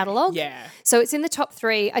MTI Okay, catalogue. yeah. So it's in the top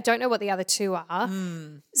 3. I don't know what the other 2 are.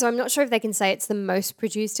 So I'm not sure if they can say it's the most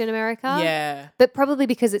produced in America. Yeah. But probably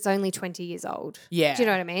because it's only 20 years old. Yeah. Do you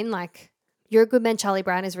know what I mean? Like, You're a Good Man, Charlie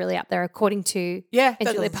Brown is really up there according to Yeah, and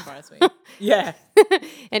that Julia doesn't surprise me. Yeah.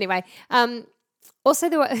 Anyway, also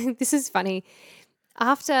there were this is funny.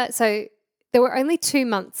 So there were only 2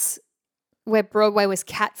 months where Broadway was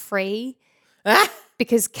cat free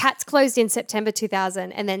because Cats closed in September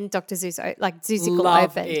 2000, and then Dr. Zeus Zeusical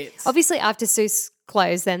Love opened. it. Obviously, after Zeus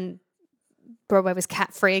closed, then Broadway was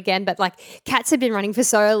cat free again. But like Cats had been running for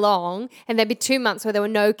so long, and there'd be 2 months where there were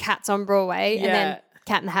no cats on Broadway, and then Yeah.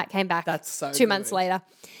 Cat in the Hat came back. That's so 2 months good. later.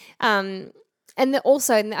 And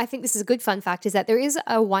I think this is a good fun fact, is that there is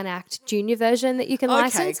a 1-act junior version that you can Okay,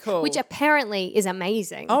 license, cool. which apparently is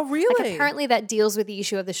amazing. Oh, really? Like apparently that deals with the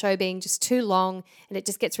issue of the show being just too long, and it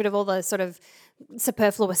just gets rid of all the sort of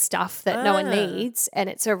superfluous stuff that no one needs, and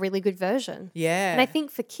it's a really good version. Yeah. And I think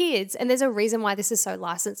for kids, and there's a reason why this is so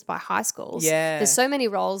licensed by high schools. Yeah. There's so many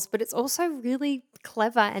roles, but it's also really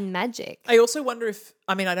clever and magic. I also wonder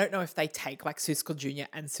I don't know if they take like Seussical Junior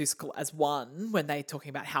and Seussical as one when they're talking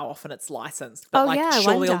about how often it's licensed. But Oh, yeah, I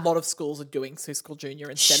surely a wonder. lot of schools are doing Seussical Junior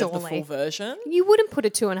instead of the Surely. full version. You wouldn't put a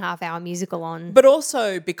 2.5 hour musical on. But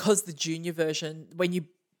also because the junior version, when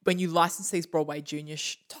you license these Broadway junior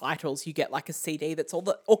titles, you get like a CD that's all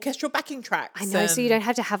the orchestral backing tracks. I know, so you don't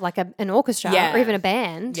have to have like an orchestra Yeah. or even a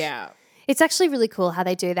band. Yeah. It's actually really cool how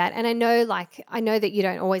they do that. And I know that you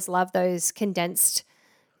don't always love those condensed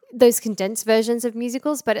versions of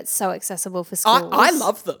musicals, but it's so accessible for schools. I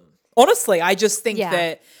love them. Honestly, I just think Yeah.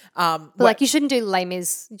 that But like you shouldn't do Les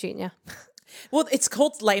Mis Junior. well, it's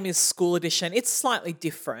called Les Mis School Edition. It's slightly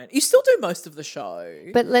different. You still do most of the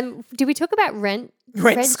show. But did we talk about Rent?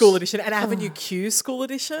 Rent School Edition and Avenue Q School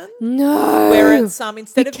Edition. No. Where it's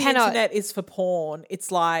instead of cannot. the internet is for porn,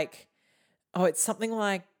 it's like it's something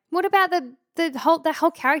like What about the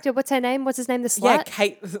whole character? What's her name? What's his name? The slut? yeah,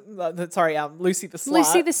 Kate. Sorry, Lucy the slut.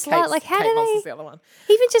 Lucy the slut. Like, how Kate do Moss they- is the other one.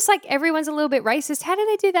 Even just like everyone's a little bit racist. How do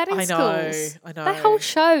they do that in I know, schools? I know. That whole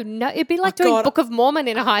show, no, it'd be like doing God. Book of Mormon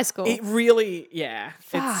in a high school. It really, yeah.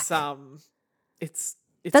 Fuck. It's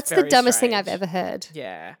That's the very dumbest thing I've strange. ever heard.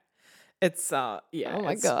 Yeah. It's yeah. Oh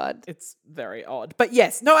my it's- God. It's very odd. But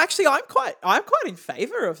yes, no, actually I'm quite in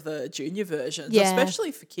favour of the junior versions, Yeah.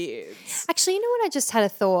 especially for kids. Actually, you know what? I just had a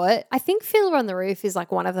thought. I think Fiddler on the Roof is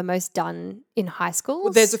like one of the most done in high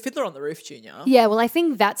schools. There's a Fiddler on the Roof Junior. yeah, well, I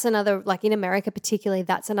think that's another, like in America particularly,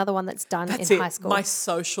 that's another one that's done That's in it. high school. My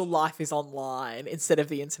social life is online instead of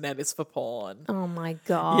the internet is for porn. Oh my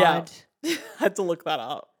God. Yeah. Had to look that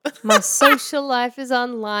up. My social life is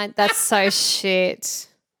online. That's so shit.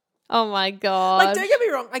 Oh my God. Like, don't get me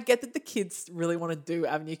wrong, I get that the kids really want to do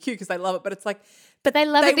Avenue Q because they love it, but it's like but they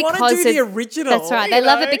love they it want because to do the it's- original. That's right. you They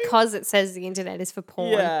love it know? because it says the internet is for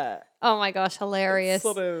porn. yeah, Oh my gosh, hilarious.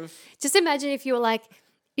 sort of. Just imagine if you were like,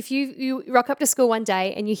 if you rock up to school one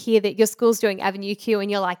day and you hear that your school's doing Avenue Q and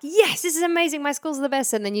you're like, yes, this is amazing. My school's the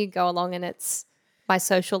best. And then you go along and it's my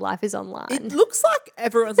social life is online. It looks like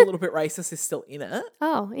everyone's a little bit racist is still in it.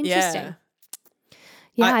 Oh, interesting.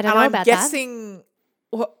 Yeah, I and don't know I'm about guessing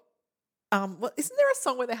what isn't there a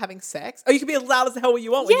song where they're having sex? Oh, you can be as loud as the hell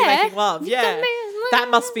you want when you're Yeah. making love. You can Yeah. be-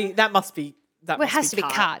 That must be Well, it has to be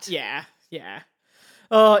cut. Yeah. Yeah.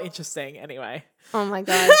 Oh, interesting. Anyway. that. Oh my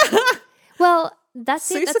God. Well, that's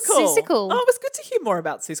it. That's Seussical. Oh, it was good to hear more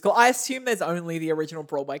about Seussical. I assume there's only the original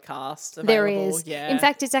Broadway cast There available. is. Yeah. In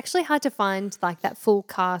fact, it's actually hard to find like that full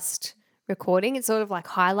cast recording. It's sort of like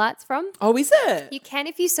highlights from. Oh, is it? You can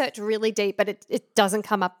if you search really deep, but it doesn't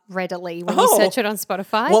come up readily when you Oh. search it on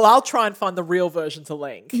Spotify. Well, I'll try and find the real version to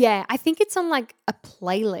link. Yeah, I think it's on like a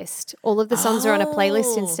playlist. All of the songs are on a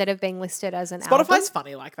playlist Oh. instead of being listed as an album. Spotify's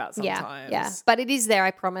funny like that sometimes. Yeah. But it is there,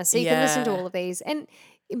 I promise. So you can listen to Yeah. all of these. And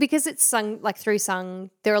because it's sung, like through sung,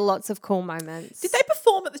 there are lots of cool moments. Did they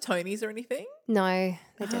perform at the Tonys or anything? No,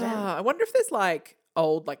 they didn't. I wonder if there's like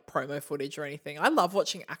old like promo footage or anything. I love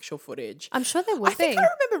watching actual footage. I'm sure there I would think be. I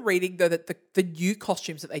remember reading though that the new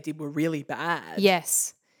costumes that they did were really bad.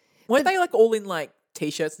 Yes. Weren't they like all in like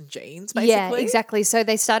t-shirts and jeans basically? Yeah, exactly. So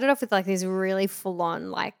they started off with like these really full on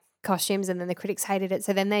like costumes and then the critics hated it.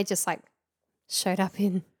 So then they just like showed up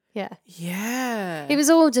in, yeah. Yeah. It was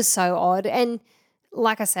all just so odd. And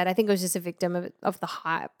like I said, I think it was just a victim of the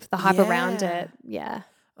hype around Yeah. it. Yeah.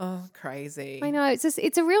 Oh, crazy. I know.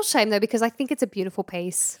 It's a real shame though, because I think it's a beautiful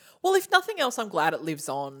piece. Well, if nothing else, I'm glad it lives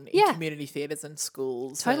on in Yeah. community theatres and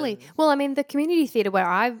schools. Totally. and- Well, I mean, the community theatre where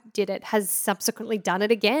I did it has subsequently done it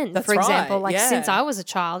again, That's for example, right, like yeah. since I was a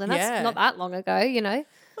child. And that's Yeah. not that long ago, you know?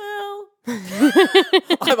 Well,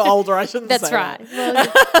 I'm older. I shouldn't That's say right.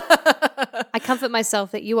 that. Well, I comfort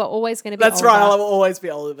myself that you are always going to be That's older. right. I'll always be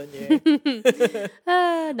older than you.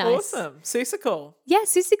 Nice. Awesome. Seussical. Yeah,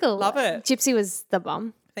 Seussical. Love it. Gypsy was the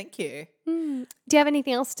bomb. Thank you. Do you have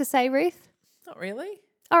anything else to say, Ruth? Not really.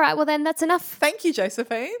 All right, well then that's enough. Thank you,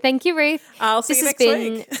 Josephine. Thank you, Ruth. I'll see This you has next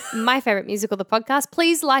been week. My Favorite Musical, the podcast.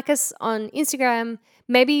 Please like us on Instagram.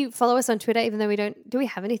 Maybe follow us on Twitter, even though we don't. Do we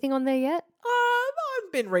have anything on there yet?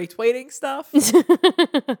 I've been retweeting stuff.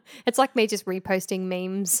 It's like me just reposting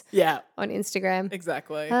memes Yeah, on Instagram.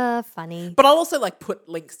 exactly. Funny. But I'll also like put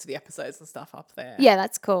links to the episodes and stuff up there. Yeah,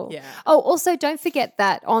 that's cool. Yeah. Oh, also don't forget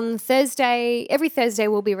that on Thursday, every Thursday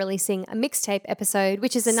we'll be releasing a mixtape episode,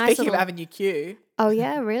 which is a nice Speaking little. of Avenue Q, Oh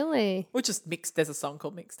yeah, really? we'll just mix. There's a song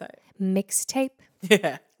called Mixtape. Mixtape.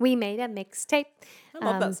 Yeah, We made a mixtape. I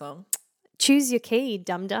love that song. Choose your key,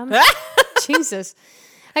 dum dum. Jesus.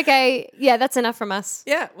 Okay, yeah, that's enough from us.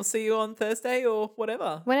 Yeah, we'll see you on Thursday or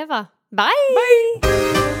whatever. Whenever. Bye.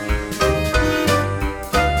 Bye.